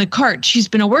put her in the cart, she's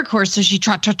been a workhorse, so she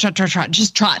trot,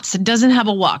 just trots. It doesn't have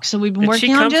a walk. So we've been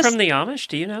working on Did she come from the Amish?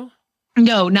 Do you know?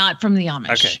 No, not from the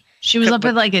Amish. Okay. She was up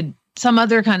at some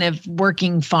other kind of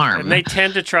working farm. And they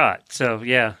tend to trot. So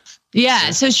yeah.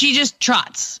 Yeah. So she just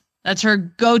trots. That's her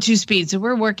go-to speed. So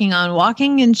we're working on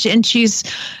walking, and she's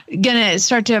gonna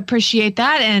start to appreciate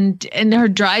that. And her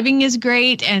driving is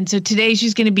great. And so today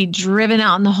she's gonna be driven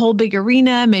out in the whole big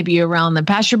arena, maybe around the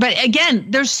pasture. But again,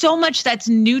 there's so much that's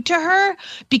new to her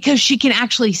because she can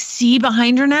actually see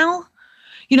behind her now.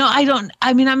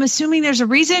 I'm assuming there's a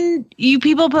reason you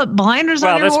people put blinders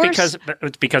on your horse. Well,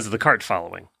 it's because of the cart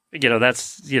following. They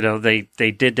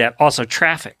did that. Also,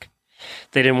 traffic.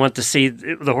 They didn't want to see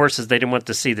the horses. They didn't want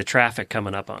to see the traffic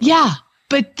coming up on them. Yeah.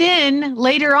 But then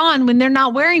later on, when they're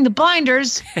not wearing the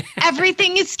blinders,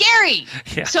 everything is scary.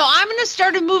 Yeah. So I'm going to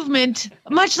start a movement,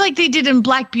 much like they did in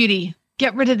Black Beauty.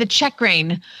 Get rid of the check rein.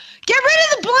 Get rid of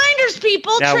the blinders,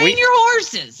 people. Now, Train your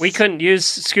horses.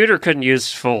 Scooter couldn't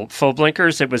use full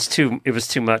blinkers. It was too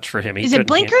much for him. Is it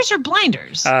blinkers or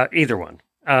blinders? Either one.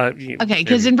 Okay,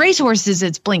 because in racehorses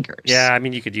it's blinkers. Yeah, I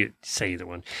mean you could say either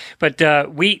one, but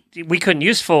we couldn't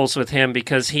use foals with him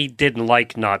because he didn't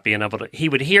like not being able to. He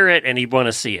would hear it and he'd want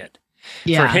to see it.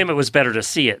 Yeah. For him, it was better to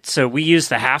see it. So we use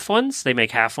the half ones. They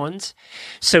make half ones,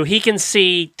 so he can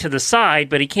see to the side,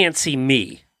 but he can't see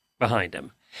me behind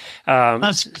him.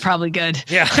 That's probably good.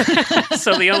 Yeah.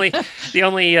 So that's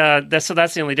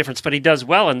the only difference. But he does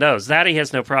well in those. That he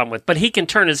has no problem with. But he can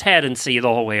turn his head and see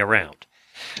the whole way around.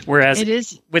 Whereas it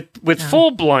is, with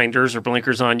full blinders or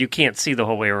blinkers on, you can't see the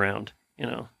whole way around,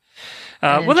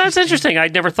 Well, that's interesting.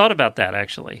 I'd never thought about that,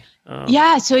 actually.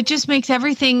 Yeah, so it just makes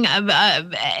everything,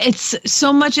 it's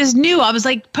so much as new. I was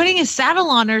like, putting a saddle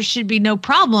on her should be no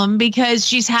problem because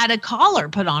she's had a collar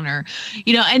put on her,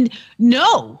 and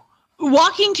no.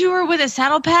 Walking to her with a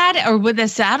saddle pad or with a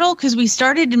saddle, because we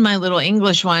started in my little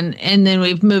English one, and then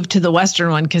we've moved to the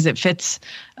Western one because it fits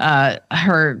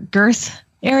her girth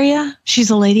area. She's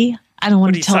a lady. I don't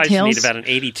want to tell tales. Need about an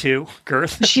 82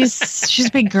 girth. She's a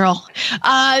big girl.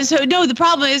 So no, the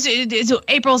problem is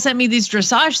April sent me these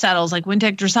dressage saddles, like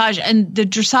Wintec dressage, and the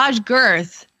dressage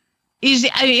girth is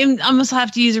I almost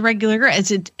have to use a regular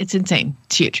girth. It's insane.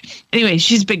 It's huge. Anyway,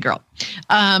 she's a big girl.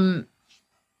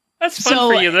 That's fun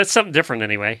for you. That's something different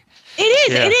anyway. It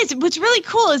is. Yeah. It is. What's really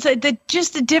cool is that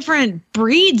just the different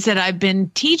breeds that I've been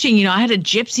teaching. I had a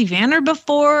Gypsy Vanner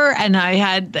before, and I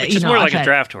had which is more like a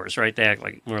draft horse, right? They act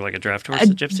like more like a draft horse.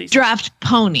 The gypsies. Draft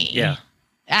pony. Yeah.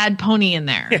 Add pony in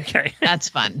there. Okay. That's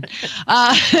fun. So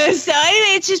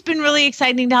anyway, it's just been really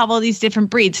exciting to have all these different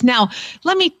breeds. Now,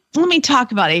 let me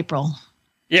talk about April.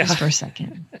 Yeah. Just for a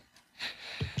second.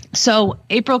 So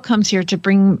April comes here to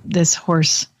bring this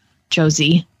horse,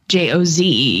 Josie,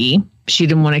 Jozee. She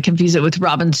didn't want to confuse it with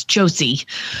Robin's Josie.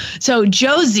 So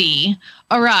Josie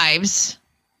arrives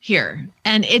here,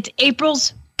 and it's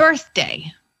April's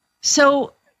birthday.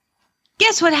 So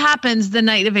guess what happens the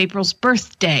night of April's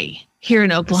birthday here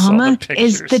in Oklahoma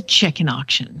is the chicken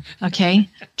auction. Okay?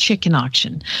 Chicken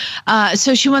auction.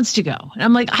 So she wants to go. And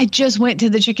I'm like, I just went to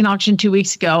the chicken auction 2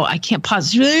 weeks ago. I can't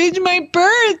pause. It's my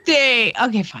birthday.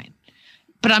 Okay, fine.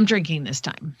 But I'm drinking this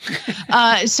time.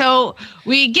 So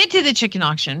we get to the chicken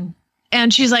auction,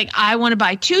 and she's like, I want to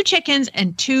buy 2 chickens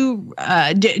and 2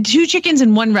 chickens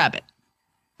and 1 rabbit.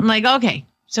 I'm like, okay.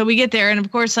 So we get there, and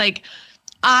of course, like,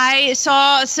 I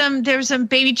saw there was some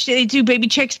they do baby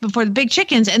chicks before the big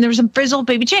chickens, and there were some frizzled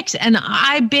baby chicks, and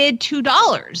I bid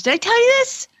 $2. Did I tell you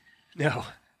this? No.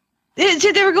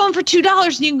 So they were going for $2,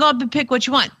 and you can go up and pick what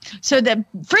you want. So the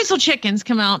frizzled chickens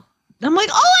come out. I'm like,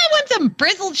 oh, I want some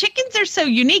frizzled chickens. They're so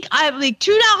unique. I have like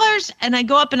 $2, and I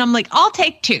go up and I'm like, I'll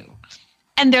take 2.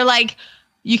 And they're like,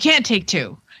 You can't take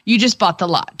 2. You just bought the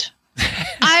lot.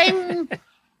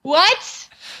 What?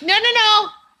 No.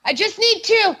 I just need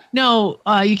 2. No,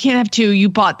 you can't have 2. You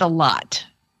bought the lot.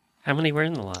 How many were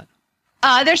in the lot?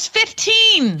 There's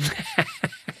 15.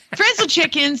 Frizzle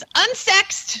chickens,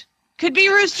 unsexed. Could be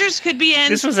roosters, could be hens.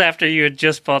 This was after you had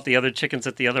just bought the other chickens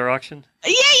at the other auction?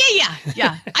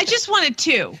 Yeah. I just wanted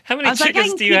 2. How many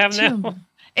chickens do you have now?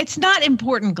 It's not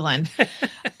important, Glenn.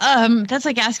 That's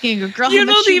like asking a girl how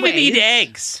much she weighs. You don't even eat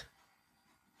eggs.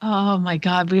 Oh my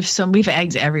God, we have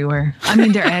eggs everywhere. I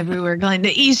mean, they're everywhere, Glenn. The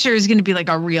Easter is going to be like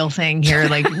a real thing here.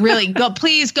 Like, really,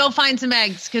 please go find some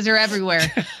eggs because they're everywhere.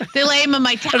 They lay them in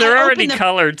my town. They're already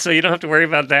colored, so you don't have to worry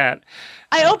about that.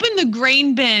 I opened the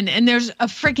grain bin and there's a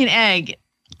freaking egg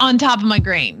on top of my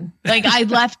grain. Like, I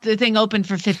left the thing open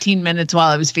for 15 minutes while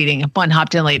I was feeding. One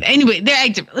hopped in late. Anyway, their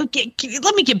eggs. Okay,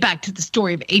 let me get back to the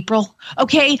story of April.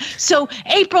 Okay, so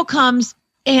April comes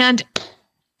and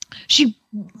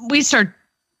we start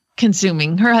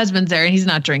consuming. Her husband's there and he's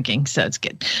not drinking, so it's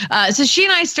good. So she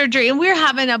and I start drinking. We're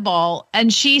having a ball,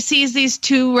 and she sees these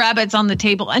 2 rabbits on the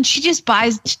table, and she just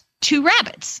buys 2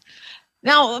 rabbits.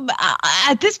 Now,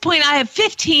 at this point, I have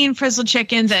 15 frizzle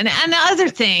chickens and other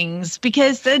things,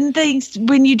 because then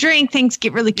when you drink, things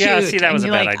get really cute. Yeah, see, that was a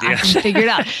bad idea. I can figure it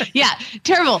out. Yeah,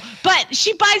 terrible. But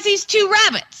she buys these 2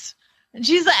 rabbits. And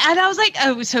she's like, and I was like,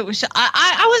 oh, so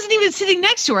I wasn't even sitting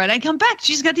next to her, and I come back.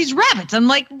 She's got these rabbits. I'm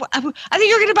like, I think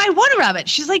you're going to buy 1 rabbit.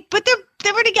 She's like, but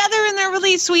they were together and they're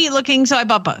really sweet looking, so I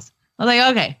bought both. I was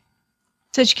like, okay.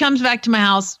 So she comes back to my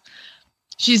house.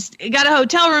 She's got a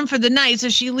hotel room for the night, so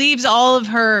she leaves all of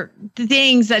her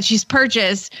things that she's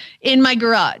purchased in my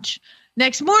garage.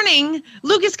 Next morning,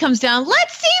 Lucas comes down.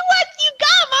 Let's see what you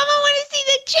got, Mama. I want to see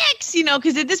the chicks,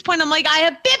 because at this point I'm like, I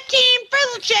have 15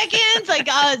 frizzle chickens.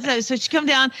 Like, so she come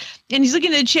down and he's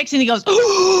looking at the chicks and he goes,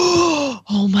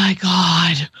 oh my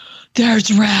God,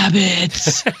 there's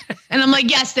rabbits. And I'm like,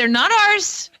 yes, they're not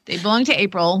ours. They belong to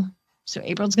April. So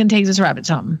April's going to take those rabbits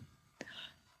home.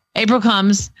 April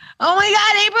comes. Oh my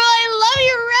God, April, I love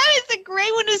your rabbits. The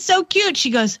gray one is so cute. She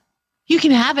goes, you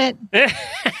can have it.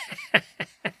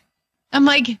 I'm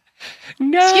like,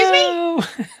 no.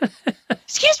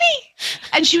 Excuse me?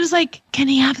 And she was like, can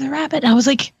he have the rabbit? And I was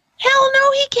like, hell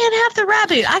no, he can't have the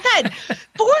rabbit. I got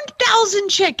 4,000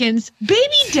 chickens,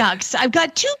 baby ducks. I've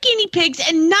got 2 guinea pigs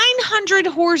and 900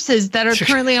 horses that are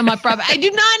currently on my property. I do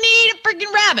not need a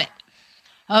freaking rabbit.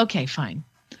 Okay, fine.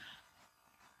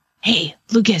 Hey,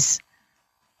 Lucas,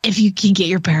 if you can get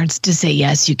your parents to say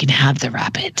yes, you can have the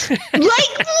rabbit. Like,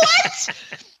 what?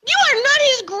 You are not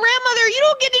his grandmother. You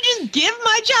don't get to just give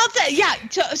my child that.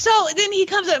 Yeah. So then he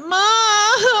comes up, Mom,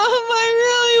 I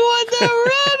really want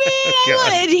the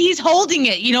rabbit. And he's holding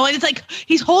it, and it's like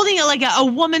he's holding it like a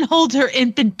woman holds her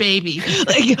infant baby.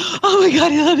 Like, oh my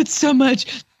God, I love it so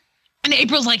much. And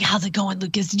April's like, how's it going,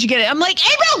 Lucas? Did you get it? I'm like,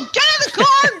 April, get out of the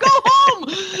car, go home.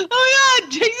 Oh my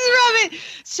God, take the rabbit.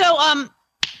 So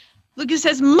Lucas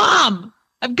says, Mom,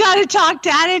 I've got to talk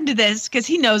Dad into this because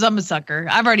he knows I'm a sucker.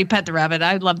 I've already pet the rabbit.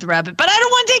 I love the rabbit, but I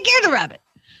don't want to take care of the rabbit.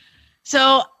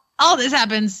 So all this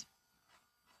happens.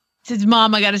 He says,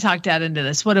 Mom, I got to talk Dad into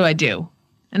this. What do I do?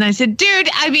 And I said, dude,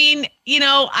 I mean,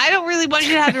 I don't really want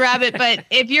you to have the rabbit, but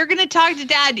if you're going to talk to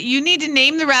Dad, you need to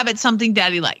name the rabbit something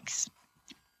Daddy likes.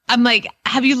 I'm like,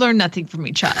 have you learned nothing from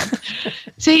me, child?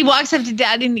 So he walks up to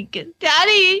Daddy and he goes,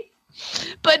 Daddy,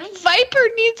 but Viper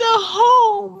needs a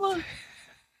home.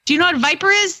 Do you know what Viper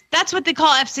is? That's what they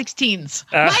call F-16s.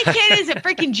 My kid is a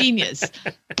freaking genius.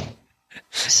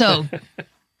 So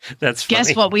that's funny.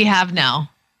 Guess what we have now?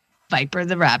 Viper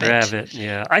the rabbit. Rabbit,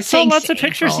 yeah. I saw lots of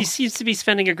pictures. He seems to be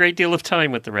spending a great deal of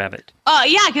time with the rabbit. Oh,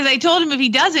 yeah, because I told him if he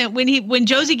doesn't, when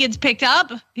Josie gets picked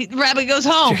up, the rabbit goes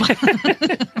home.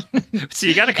 So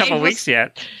you got a couple of weeks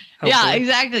yet. Hopefully. Yeah,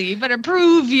 exactly. You better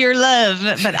prove your love.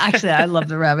 But actually, I love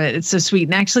the rabbit. It's so sweet.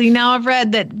 And actually, now I've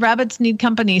read that rabbits need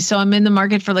company, so I'm in the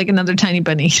market for like another tiny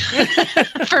bunny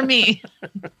for me.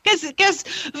 Because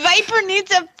Viper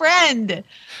needs a friend.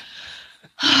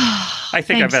 I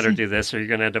think I better do this or you're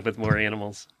going to end up with more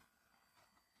animals.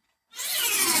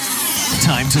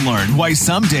 Time to learn why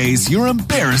some days you're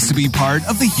embarrassed to be part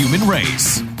of the human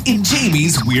race. In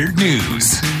Jamie's Weird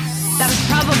News. That was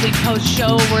probably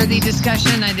post-show worthy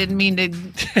discussion. I didn't mean to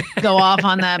go off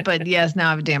on that, but yes, now I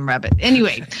have a damn rabbit.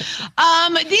 Anyway, these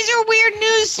are weird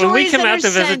news stories. When we come out to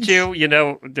visit you, you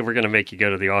know that we're going to make you go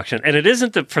to the auction. And it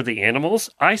isn't for the animals.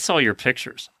 I saw your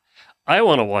pictures. I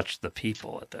want to watch the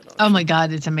people at that auction. Oh my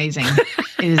God, it's amazing.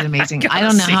 It is amazing. I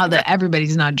don't know how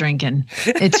everybody's not drinking.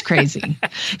 It's crazy.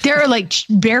 There are like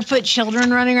barefoot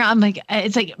children running around. I'm like,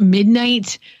 it's like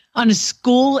midnight on a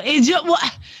school.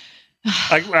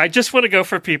 I just want to go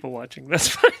for people watching. That's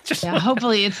fine.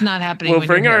 Hopefully it's not happening. We'll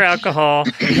bring our alcohol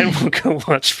and we'll go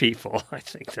watch people. I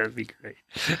think that'd be great.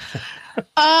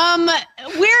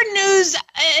 Weird news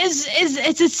is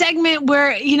it's a segment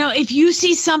where, if you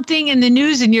see something in the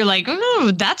news and you're like,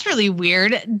 oh, that's really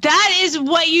weird. That is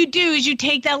what you do is you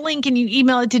take that link and you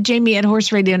email it to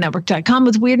Jamie@horseradionetwork.com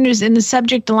with weird news in the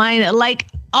subject line, like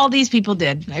all these people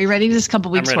did. Are you ready? This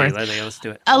couple weeks I'm ready. worth. Let's do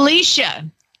it. Alicia,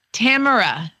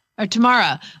 Tamara,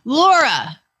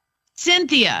 Laura,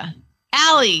 Cynthia,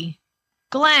 Allie,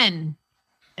 Glenn,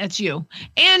 that's you,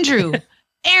 Andrew,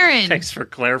 Aaron, thanks for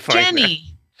clarifying.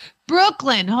 Jenny,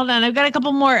 Brooklyn. Hold on, I've got a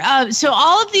couple more. So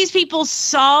all of these people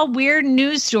saw weird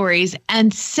news stories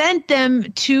and sent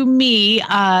them to me.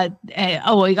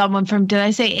 We got one from, did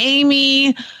I say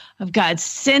Amy? I've got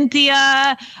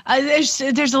Cynthia.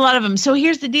 There's a lot of them. So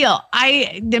here's the deal.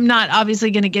 I am not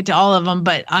obviously going to get to all of them,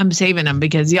 but I'm saving them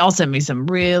because y'all sent me some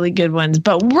really good ones.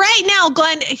 But right now,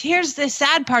 Glenn, here's the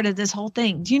sad part of this whole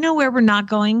thing. Do you know where we're not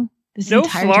going this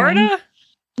entire Florida? time?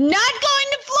 Not going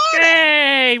to Florida.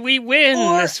 Hey, we win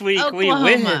this week. Oklahoma.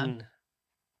 We win.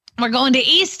 We're going to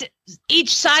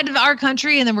each side of our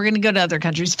country, and then we're going to go to other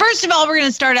countries. First of all, we're going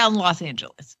to start out in Los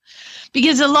Angeles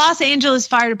because the Los Angeles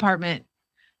Fire Department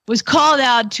was called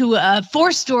out to a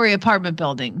 4-story apartment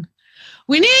building.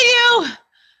 We need you.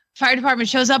 Fire department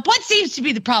shows up. What seems to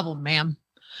be the problem, ma'am?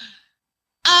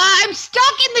 I'm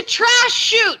stuck in the trash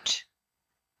chute.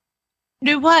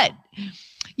 Do what?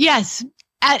 Yes.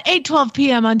 At 8:12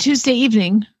 p.m. on Tuesday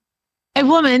evening, a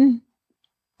woman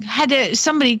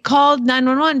somebody called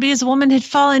 911 because a woman had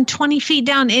fallen 20 feet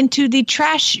down into the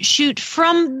trash chute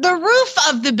from the roof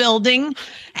of the building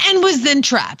and was then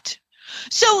trapped.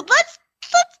 So let's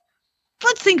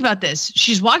think about this.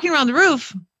 She's walking around the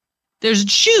roof. There's a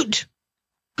chute,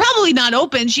 probably not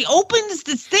open. She opens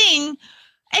this thing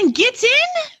and gets in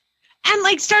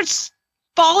and starts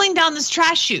falling down this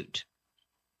trash chute.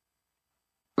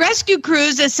 Rescue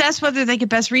crews assessed whether they could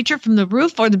best reach her from the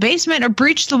roof or the basement or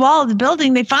breach the wall of the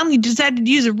building. They finally decided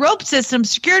to use a rope system,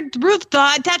 secured the roof,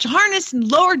 attach a harness,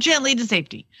 and lower gently to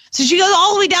safety. So she goes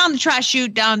all the way down the trash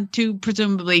chute, down to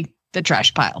presumably the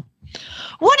trash pile.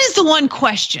 What is the one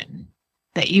question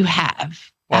that you have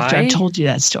after I've told you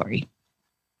that story?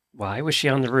 Why was she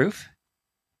on the roof?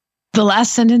 The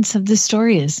last sentence of this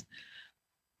story is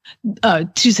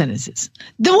 2 sentences.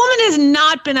 The woman has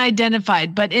not been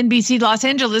identified, but NBC Los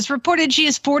Angeles reported she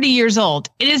is 40 years old.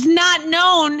 It is not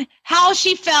known how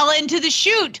she fell into the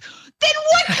chute. Then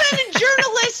what kind of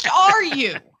journalist are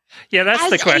you? Yeah, that's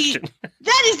the question.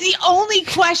 That is the only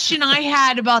question I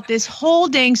had about this whole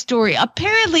dang story.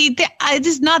 Apparently, this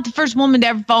is not the first woman to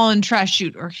ever fall in a trash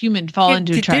chute or human to fall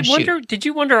into a trash chute. Did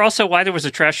you wonder also why there was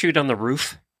a trash chute on the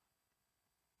roof?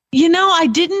 I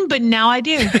didn't, but now I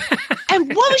do. And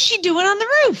what was she doing on the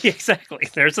roof? Exactly.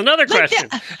 There's another question.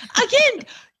 Again,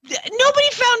 nobody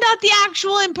found out the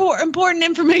actual important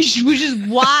information, which is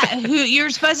who you're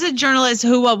supposed to journalist,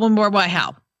 who, what, when, where, why,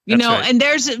 how. Right. And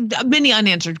there's many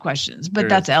unanswered questions, but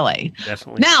that's LA.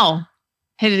 Definitely. Now,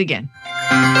 hit it again.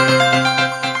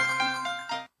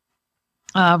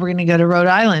 We're going to go to Rhode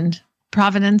Island,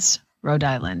 Providence, Rhode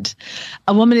Island.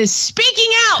 A woman is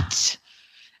speaking out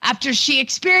after she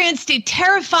experienced a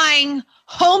terrifying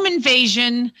home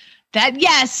invasion that,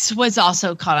 yes, was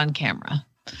also caught on camera.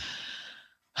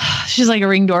 She's like a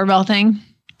Ring doorbell thing.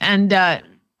 And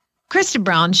Krista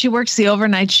Brown, she works the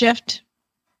overnight shift.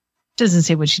 Doesn't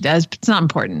say what she does, but it's not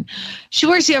important. She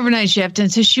works the overnight shift.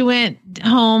 And so she went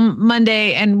home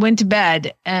Monday and went to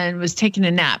bed and was taking a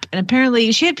nap. And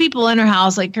apparently she had people in her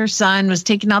house, like her son was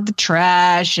taking out the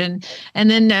trash and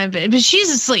then, but she's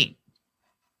asleep.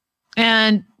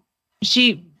 And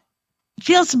she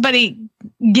feels somebody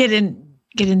get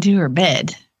into her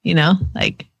bed,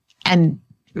 and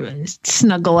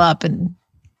snuggle up and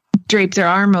drape their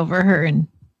arm over her and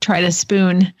try to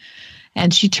spoon.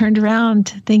 And she turned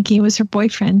around thinking it was her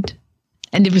boyfriend.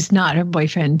 And it was not her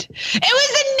boyfriend. It was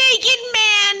a naked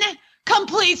man,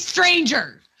 complete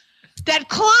stranger, that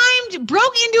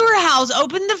broke into her house,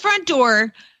 opened the front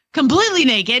door, completely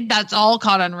naked. That's all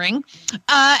caught on Ring.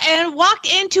 And walked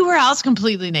into her house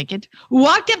completely naked.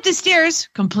 Walked up the stairs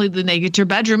completely naked to her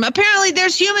bedroom. Apparently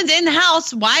there's humans in the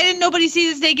house. Why didn't nobody see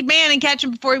this naked man and catch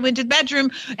him before he went to the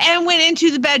bedroom? And went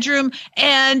into the bedroom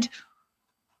and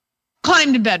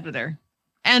climbed in bed with her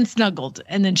and snuggled.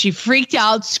 And then she freaked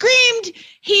out, screamed.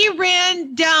 He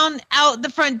ran down out the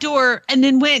front door and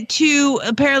then went to,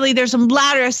 apparently there's some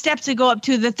ladder steps that go up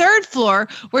to the 3rd floor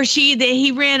where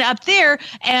he ran up there.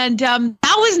 And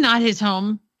that was not his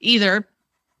home either.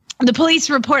 The police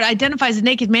report identifies the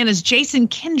naked man as Jason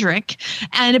Kendrick.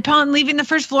 And upon leaving the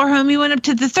first floor home, he went up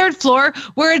to the third floor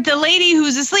where the lady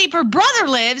who's asleep, her brother,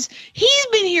 lives. He's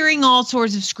been hearing all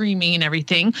sorts of screaming and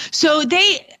everything. So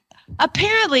they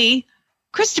apparently,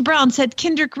 Krista Brown said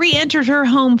Kendrick re-entered her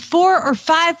home 4 or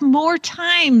 5 more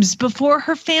times before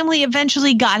her family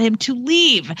eventually got him to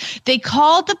leave. They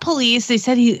called the police. They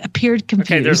said he appeared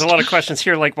confused. Okay, there's a lot of questions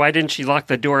here. Like, why didn't she lock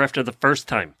the door after the first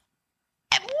time?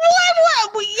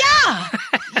 Well, yeah.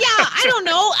 I don't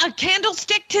know. A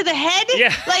candlestick to the head?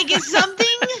 Yeah. Like, is something?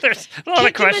 There's a lot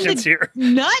of questions here.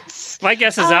 Nuts? My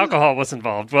guess is alcohol was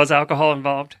involved. Was alcohol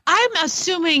involved? I'm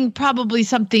assuming probably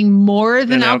something more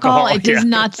than alcohol. It does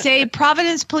not say.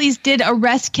 Providence police did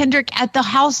arrest Kendrick at the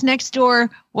house next door.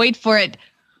 Wait for it.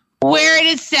 Where it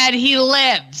is said he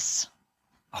lives.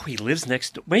 Oh, he lives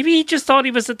next door. Maybe he just thought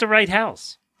he was at the right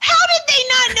house. How did they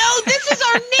not know? This is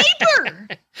our neighbor.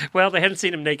 Well, they hadn't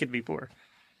seen him naked before.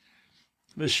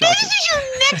 This is your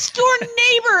next door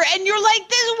neighbor, and you're like,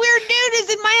 this weird dude is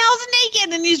in my house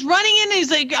naked, and he's running in, and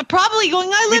he's like, probably going,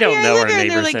 I live here, I live here. We don't know our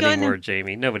neighbors like, anymore,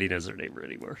 Jamie. Nobody knows their neighbor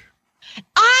anymore.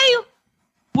 I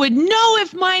would know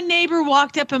if my neighbor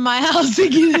walked up in my house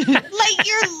again.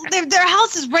 Like, their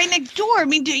house is right next door. I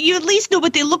mean, you at least know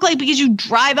what they look like because you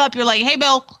drive up, you're like, hey,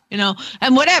 Bill,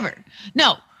 and whatever.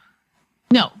 No.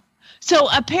 So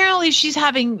apparently she's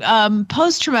having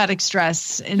post-traumatic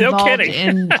stress involved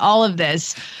in all of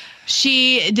this.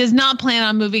 She does not plan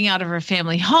on moving out of her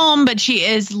family home, but she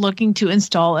is looking to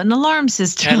install an alarm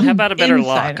system. And how about a better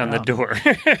lock on the door?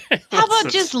 How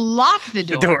about just lock the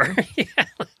door? Yeah,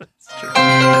 that's true.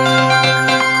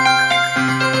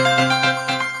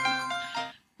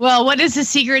 Well, what is the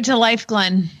secret to life,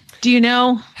 Glenn? Do you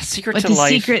know? The secret to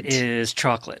life is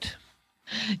chocolate.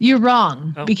 You're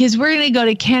wrong, because we're going to go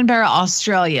to Canberra,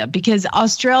 Australia, because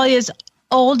Australia's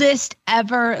oldest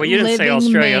ever Well, you didn't say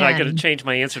Australia, man. and I got to change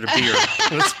my answer to beer.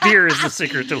 Beer is the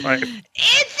secret to life.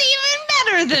 It's even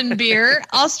better than beer.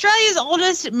 Australia's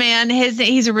oldest man,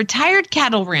 he's a retired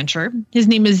cattle rancher. His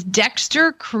name is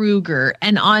Dexter Kruger,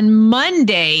 and on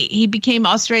Monday, he became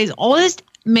Australia's oldest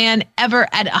man ever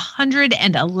at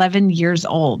 111 years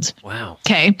old. Wow.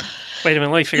 Okay. Wait a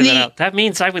minute, let me figure that out. That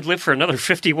means I would live for another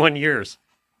 51 years.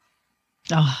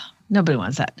 Oh, nobody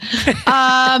wants that,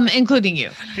 including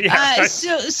you. Yeah.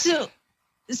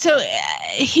 So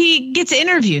he gets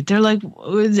interviewed. They're like,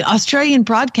 the Australian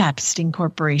Broadcasting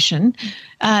Corporation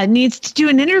needs to do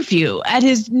an interview at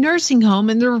his nursing home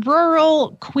in the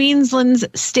rural Queensland's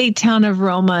state town of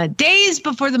Roma, days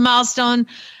before the milestone.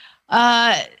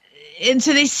 And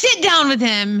so they sit down with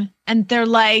him and they're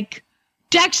like,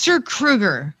 Dexter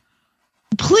Kruger,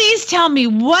 please tell me,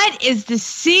 what is the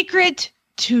secret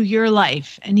to your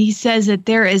life? And he says that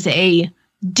there is a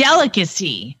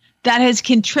delicacy that has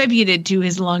contributed to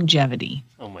his longevity.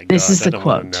 Oh my God. This is the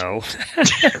quote. No.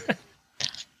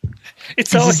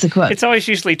 This is the quote. It's always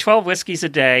usually 12 whiskeys a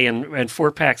day and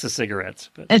 4 packs of cigarettes.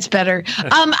 But. It's better.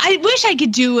 I wish I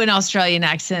could do an Australian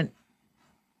accent,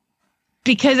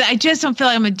 because I just don't feel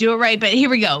like I'm going to do it right. But here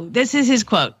we go. This is his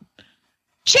quote.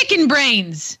 Chicken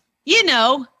brains.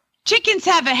 Chickens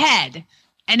have a head.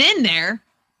 And in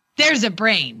there's a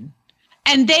brain.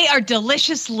 And they are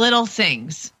delicious little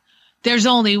things. There's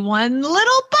only one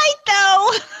little bite, though.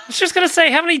 I was just going to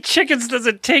say, how many chickens does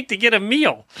it take to get a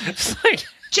meal? It's like...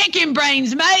 Chicken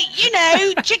brains, mate.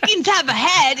 Chickens have a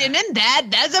head, and in that,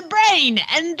 there's a brain.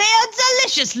 And they're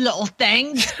delicious little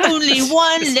things. Only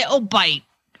one little bite.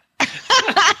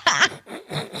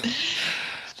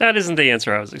 That isn't the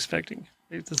answer I was expecting.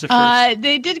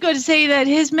 They did go to say that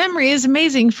his memory is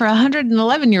amazing for a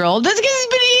 111-year-old. That's because he's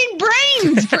been eating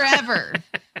brains forever.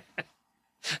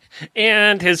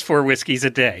 And his 4 whiskeys a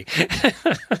day.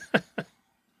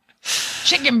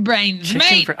 Chicken brains,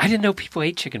 mate. I didn't know people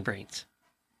ate chicken brains.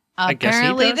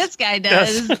 Apparently, this guy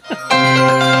does. All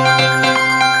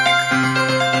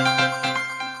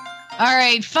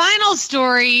right, final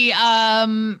story.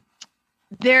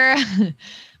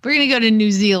 We're going to go to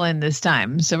New Zealand this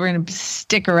time. So we're going to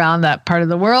stick around that part of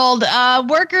the world.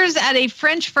 Workers at a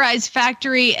French fries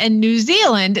factory in New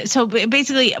Zealand. So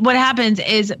basically what happens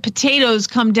is potatoes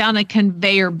come down a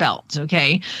conveyor belt,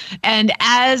 okay? And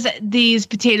as these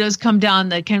potatoes come down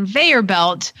the conveyor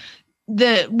belt,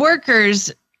 the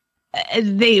workers,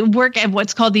 they work at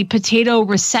what's called the potato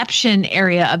reception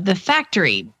area of the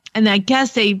factory. And I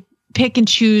guess they pick and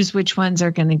choose which ones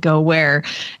are going to go where.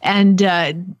 And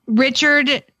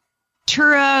Richard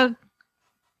Terukura,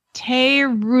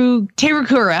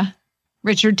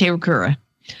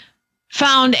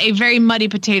 found a very muddy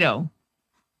potato.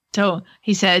 So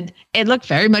he said, it looked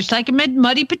very much like a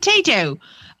muddy potato.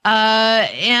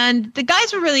 And the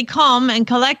guys were really calm and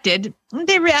collected.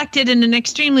 They reacted in an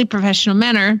extremely professional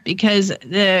manner because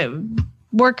the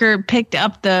worker picked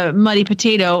up the muddy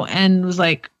potato and was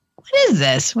like, what is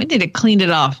this? We need to clean it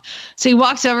off. So he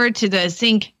walks over to the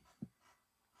sink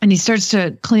and he starts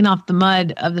to clean off the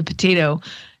mud of the potato.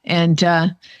 And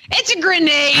it's a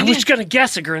grenade. I was going to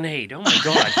guess a grenade. Oh, my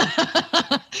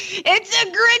God. It's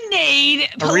a grenade.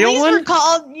 A real one?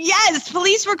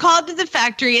 Police were called to the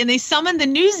factory and they summoned the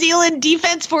New Zealand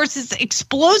Defense Forces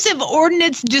Explosive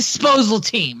Ordnance Disposal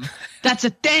Team. That's a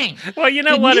thing. Well, you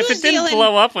know what? If it didn't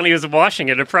blow up when he was washing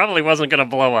it, it probably wasn't going to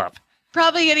blow up.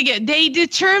 Probably going to get. They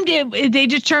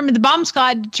determined the bomb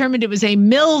squad determined it was a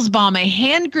Mills bomb, a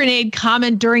hand grenade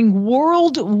common during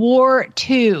World War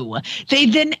II. They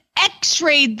then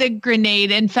X-rayed the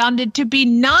grenade and found it to be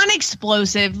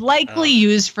non-explosive, likely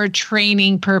used for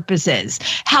training purposes.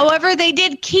 However, they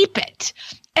did keep it,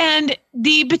 and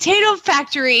the potato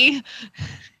factory.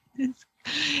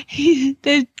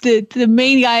 The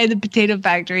main guy of the potato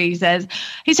factory, he says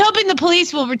he's hoping the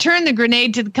police will return the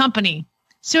grenade to the company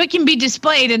so it can be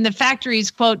displayed in the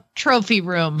factory's, quote, trophy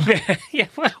room. Yeah,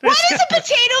 why does a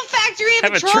potato factory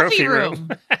have a trophy room?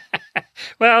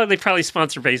 Well, they probably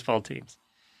sponsor baseball teams.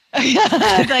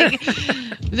 Like,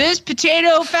 this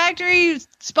potato factory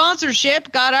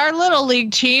sponsorship got our little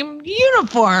league team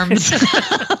uniforms.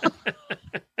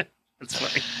 That's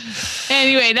funny.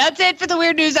 Anyway, that's it for the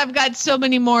weird news. I've got so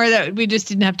many more that we just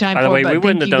didn't have time for. By the way, we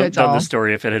wouldn't have done the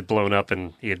story if it had blown up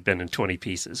and he had been in 20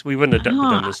 pieces. We wouldn't have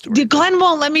done the story. Glenn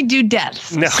won't let me do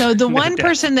deaths. No, so the one death.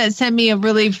 person that sent me a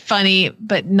really funny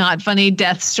but not funny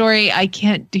death story,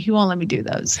 he won't let me do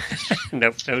those.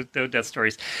 No death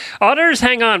stories. Auditors,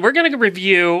 hang on. We're going to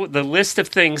review the list of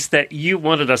things that you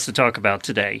wanted us to talk about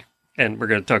today. And we're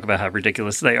going to talk about how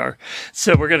ridiculous they are.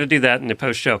 So we're going to do that in the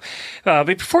post-show. But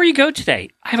before you go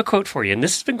today, I have a quote for you. And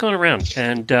this has been going around.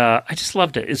 And I just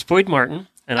loved it. It's Boyd Martin.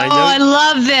 And I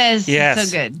love this. Yes.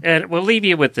 It's so good. And we'll leave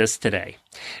you with this today.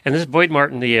 And this is Boyd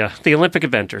Martin, the Olympic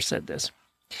inventor, said this.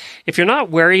 If you're not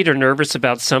worried or nervous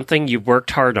about something you've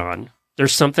worked hard on,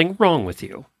 there's something wrong with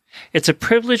you. It's a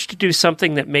privilege to do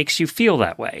something that makes you feel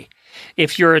that way.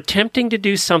 If you're attempting to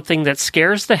do something that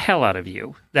scares the hell out of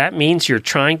you, that means you're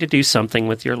trying to do something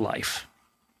with your life.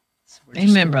 So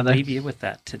Amen, brother. Leave you with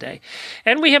that today.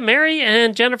 And we have Mary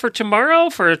and Jennifer tomorrow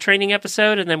for a training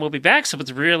episode, and then we'll be back. So if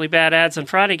it's really bad ads on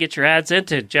Friday, get your ads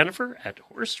into Jennifer at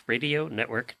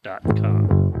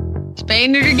horseradionetwork.com. Spay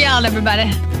and neuter gal,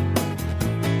 everybody.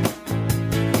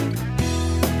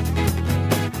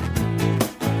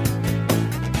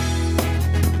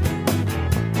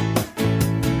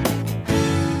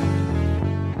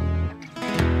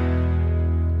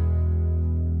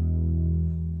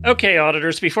 Okay,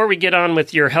 auditors, before we get on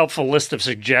with your helpful list of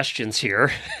suggestions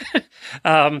here,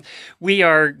 we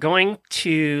are going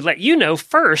to let you know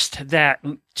first that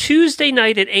Tuesday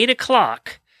night at 8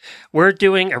 o'clock, we're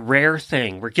doing a rare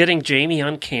thing. We're getting Jamie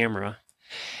on camera.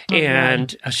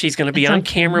 And she's going to be on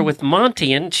camera with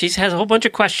Monty, and she has a whole bunch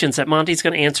of questions that Monty's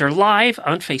going to answer live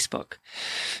on Facebook.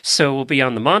 So we'll be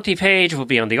on the Monty page, we'll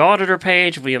be on the Auditor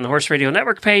page, we'll be on the Horse Radio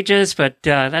Network pages, but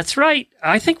that's right.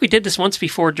 I think we did this once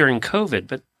before during COVID,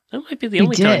 but that might be the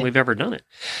only time we've ever done it.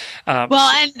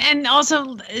 And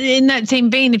also in that same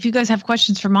vein, if you guys have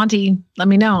questions for Monty, let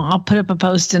me know. I'll put up a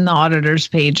post in the Auditors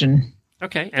page.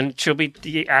 Okay, and she'll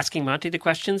be asking Monty the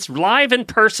questions live in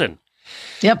person.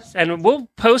 Yep. And we'll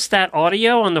post that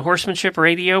audio on the Horsemanship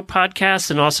Radio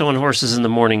podcast and also on Horses in the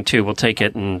Morning, too. We'll take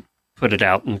it and put it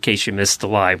out in case you missed the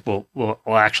live. We'll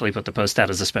actually put the post out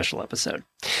as a special episode.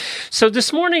 So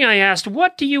this morning I asked,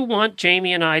 what do you want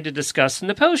Jamie and I to discuss in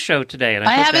the post show today? And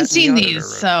I haven't seen these.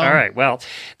 So. All right. Well,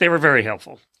 they were very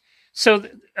helpful. So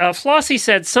Flossie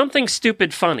said something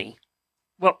stupid funny.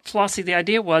 Well, Flossie, the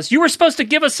idea was you were supposed to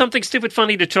give us something stupid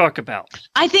funny to talk about.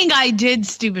 I think I did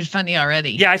stupid funny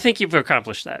already. Yeah, I think you've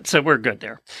accomplished that. So we're good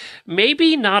there.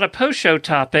 Maybe not a post-show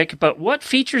topic, but what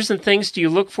features and things do you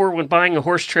look for when buying a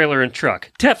horse trailer and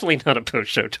truck? Definitely not a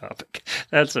post-show topic.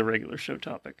 That's a regular show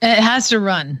topic. It has to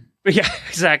run. Yeah,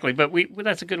 exactly. But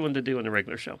that's a good one to do in a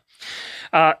regular show.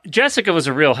 Jessica was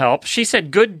a real help. She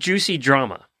said good, juicy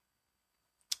drama.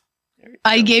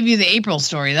 I gave you the April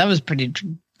story. That was pretty...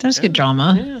 That's good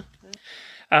drama.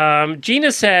 Yeah.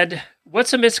 Gina said,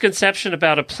 what's a misconception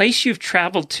about a place you've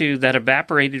traveled to that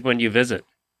evaporated when you visit?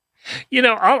 You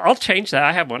know, I'll change that.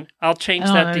 I have one. I'll change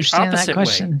that the opposite way.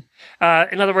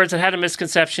 In other words, it had a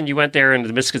misconception. You went there and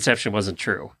the misconception wasn't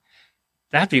true.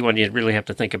 That'd be one you'd really have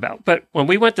to think about. But when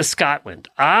we went to Scotland,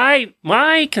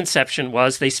 my conception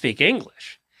was they speak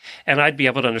English and I'd be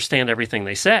able to understand everything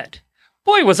they said.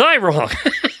 Boy, was I wrong.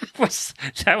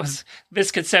 was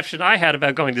misconception I had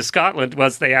about going to Scotland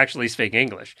was they actually speak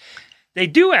English. They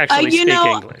do actually speak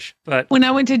English, but when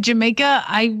I went to Jamaica,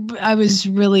 I was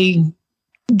really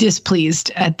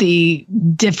displeased at the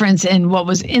difference in what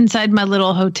was inside my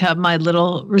little hotel, my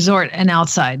little resort, and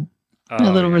outside my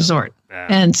little resort. Yeah.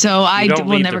 And so I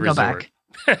will never go back.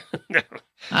 No.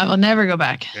 I will never go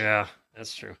back. Yeah,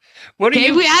 that's true. What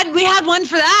we had one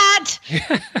for that.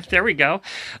 There we go.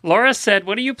 Laura said,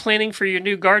 "What are you planning for your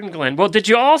new garden, Glenn?" Well, did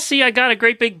you all see I got a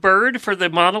great big bird for the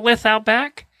monolith out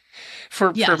back?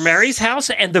 For Mary's house,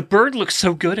 and the bird looks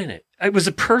so good in it. It was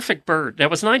a perfect bird. That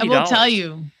was $90. I will tell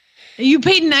you. You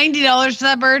paid $90 for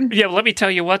that bird? Yeah, well, let me tell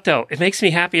you what, though. It makes me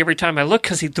happy every time I look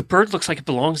because the bird looks like it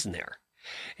belongs in there.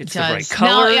 It's the right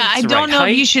color. No, yeah, I don't know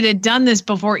if you should have done this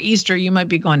before Easter. You might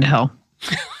be going to hell.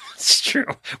 It's true.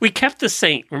 We kept the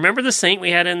saint. Remember the saint we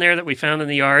had in there that we found in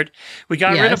the yard? We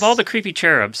got rid of all the creepy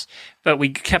cherubs, but we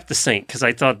kept the saint because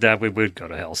I thought that we would go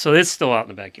to hell. So it's still out in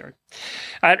the backyard.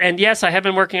 And yes, I have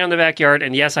been working on the backyard,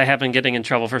 and yes, I have been getting in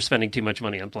trouble for spending too much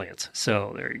money on plants.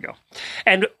 So there you go.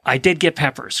 And I did get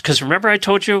peppers because remember I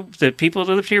told you the people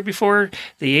that lived here before,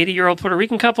 the 80-year-old Puerto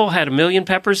Rican couple had 1 million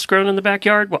peppers grown in the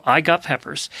backyard. Well, I got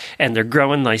peppers, and they're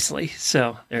growing nicely.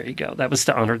 So there you go. That was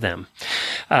to honor them,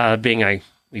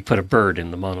 we put a bird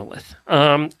in the monolith.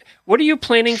 What are you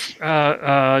planning?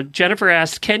 Jennifer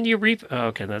asked, can you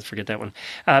okay, let's forget that one.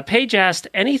 Paige asked,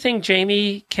 anything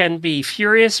Jamie can be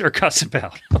furious or cuss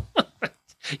about?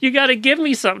 You got to give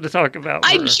me something to talk about.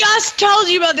 I just told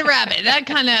you about the rabbit. That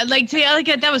kind of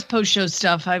that was post-show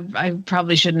stuff. I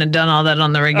probably shouldn't have done all that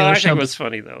on the regular show. I think it was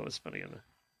funny, though. It was funny.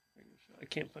 I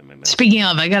can't find my mouse. Speaking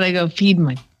of, I got to go feed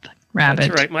my rabbit.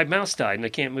 That's right. My mouse died and I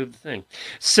can't move the thing.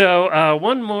 So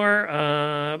one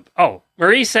more.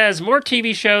 Marie says more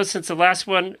TV shows since the last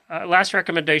one. Last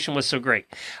recommendation was so great.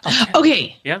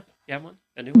 Okay. Yeah. One.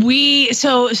 A new one.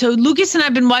 So Lucas and I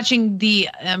have been watching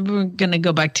we're gonna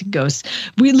go back to Ghosts.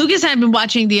 Lucas and I have been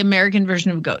watching the American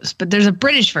version of Ghosts, but there's a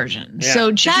British version. Yeah.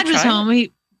 So Chad was home.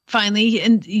 He finally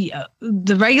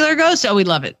the regular Ghost. Oh, we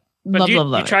love it. Love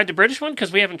you it. Tried the British one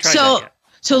because we haven't tried that yet.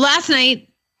 So last night,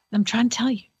 I'm trying to tell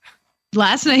you.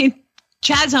 Last night,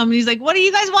 Chad's home and he's like, "What are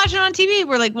you guys watching on TV?"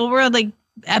 We're like, "Well, we're on like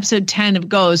episode 10 of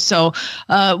Ghost. So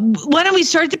why don't we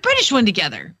start the British one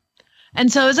together?"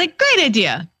 And so I was like, "Great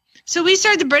idea." So we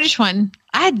started the British one.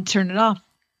 I had to turn it off.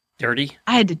 Dirty?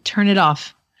 I had to turn it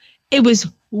off. It was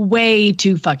way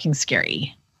too fucking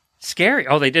scary. Scary?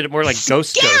 Oh, they did it more like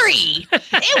Ghost. Scary!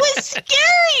 It was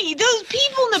scary! Those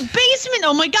people in the basement,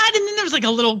 oh my God. And then there was like a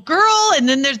little girl, and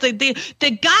then there's the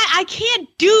guy. I can't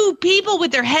do people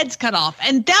with their heads cut off.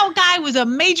 And that guy was a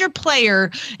major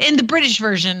player in the British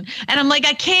version. And I'm like,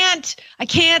 I can't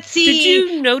see. Did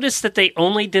you notice that they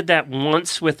only did that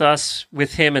once with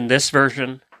him in this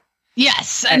version?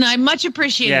 Yes, and I much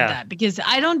appreciated that because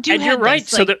I don't do. And you're right.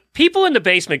 So the people in the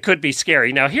basement could be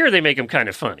scary. Now here they make them kind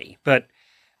of funny, but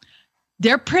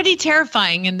they're pretty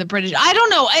terrifying in the British. I don't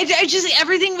know. I just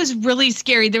everything was really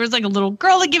scary. There was like a little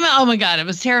girl that came out. Oh my God, it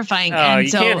was terrifying. Oh,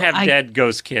 you can't have dead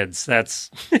ghost kids.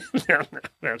 That's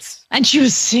that's. And she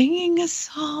was singing a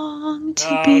song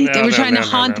to be. They were trying to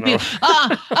haunt people.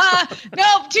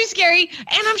 No, too scary.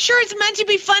 And I'm sure it's meant to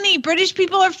be funny. British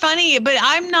people are funny, but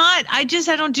I'm not. I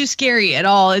don't do scary at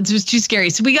all. It was too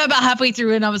scary. So we got about halfway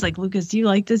through, and I was like, "Lucas, do you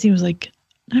like this?" He was like,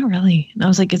 "Not really." And I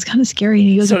was like, "It's kind of scary." And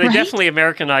he goes, "So they definitely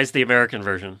Americanized the American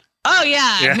version." Oh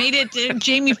yeah. Made it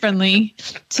Jamie friendly.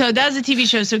 So that's a TV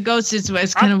show. So Ghosts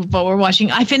is kind of what we're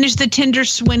watching. I finished The Tinder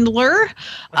Swindler.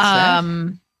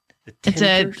 What's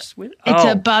that?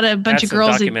 It's about a bunch of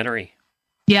girls. Documentary.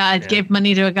 It gave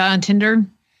money to a guy on Tinder.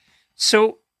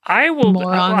 So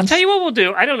I'll tell you what we'll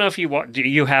do. I don't know if do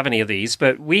you have any of these,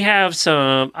 but we have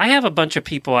some. I have a bunch of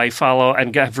people I follow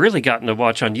and I've really gotten to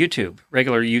watch on YouTube,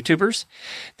 regular YouTubers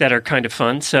that are kind of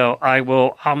fun. So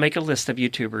I'll make a list of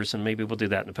YouTubers and maybe we'll do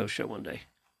that in a post show one day.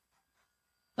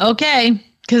 Okay,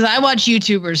 because I watch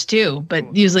YouTubers too,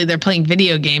 but usually they're playing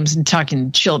video games and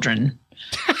talking to children.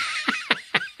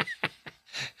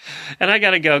 And I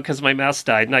got to go because my mouse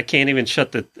died and I can't even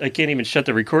shut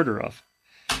the recorder off.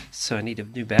 So I need a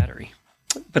new battery.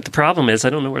 But the problem is I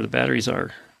don't know where the batteries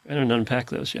are. I don't unpack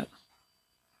those yet.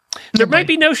 There might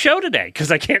be no show today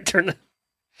because I can't turn the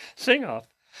thing off.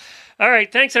 All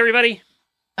right. Thanks, everybody.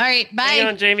 All right. Bye. Hang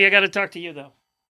on, Jamie. I got to talk to you, though.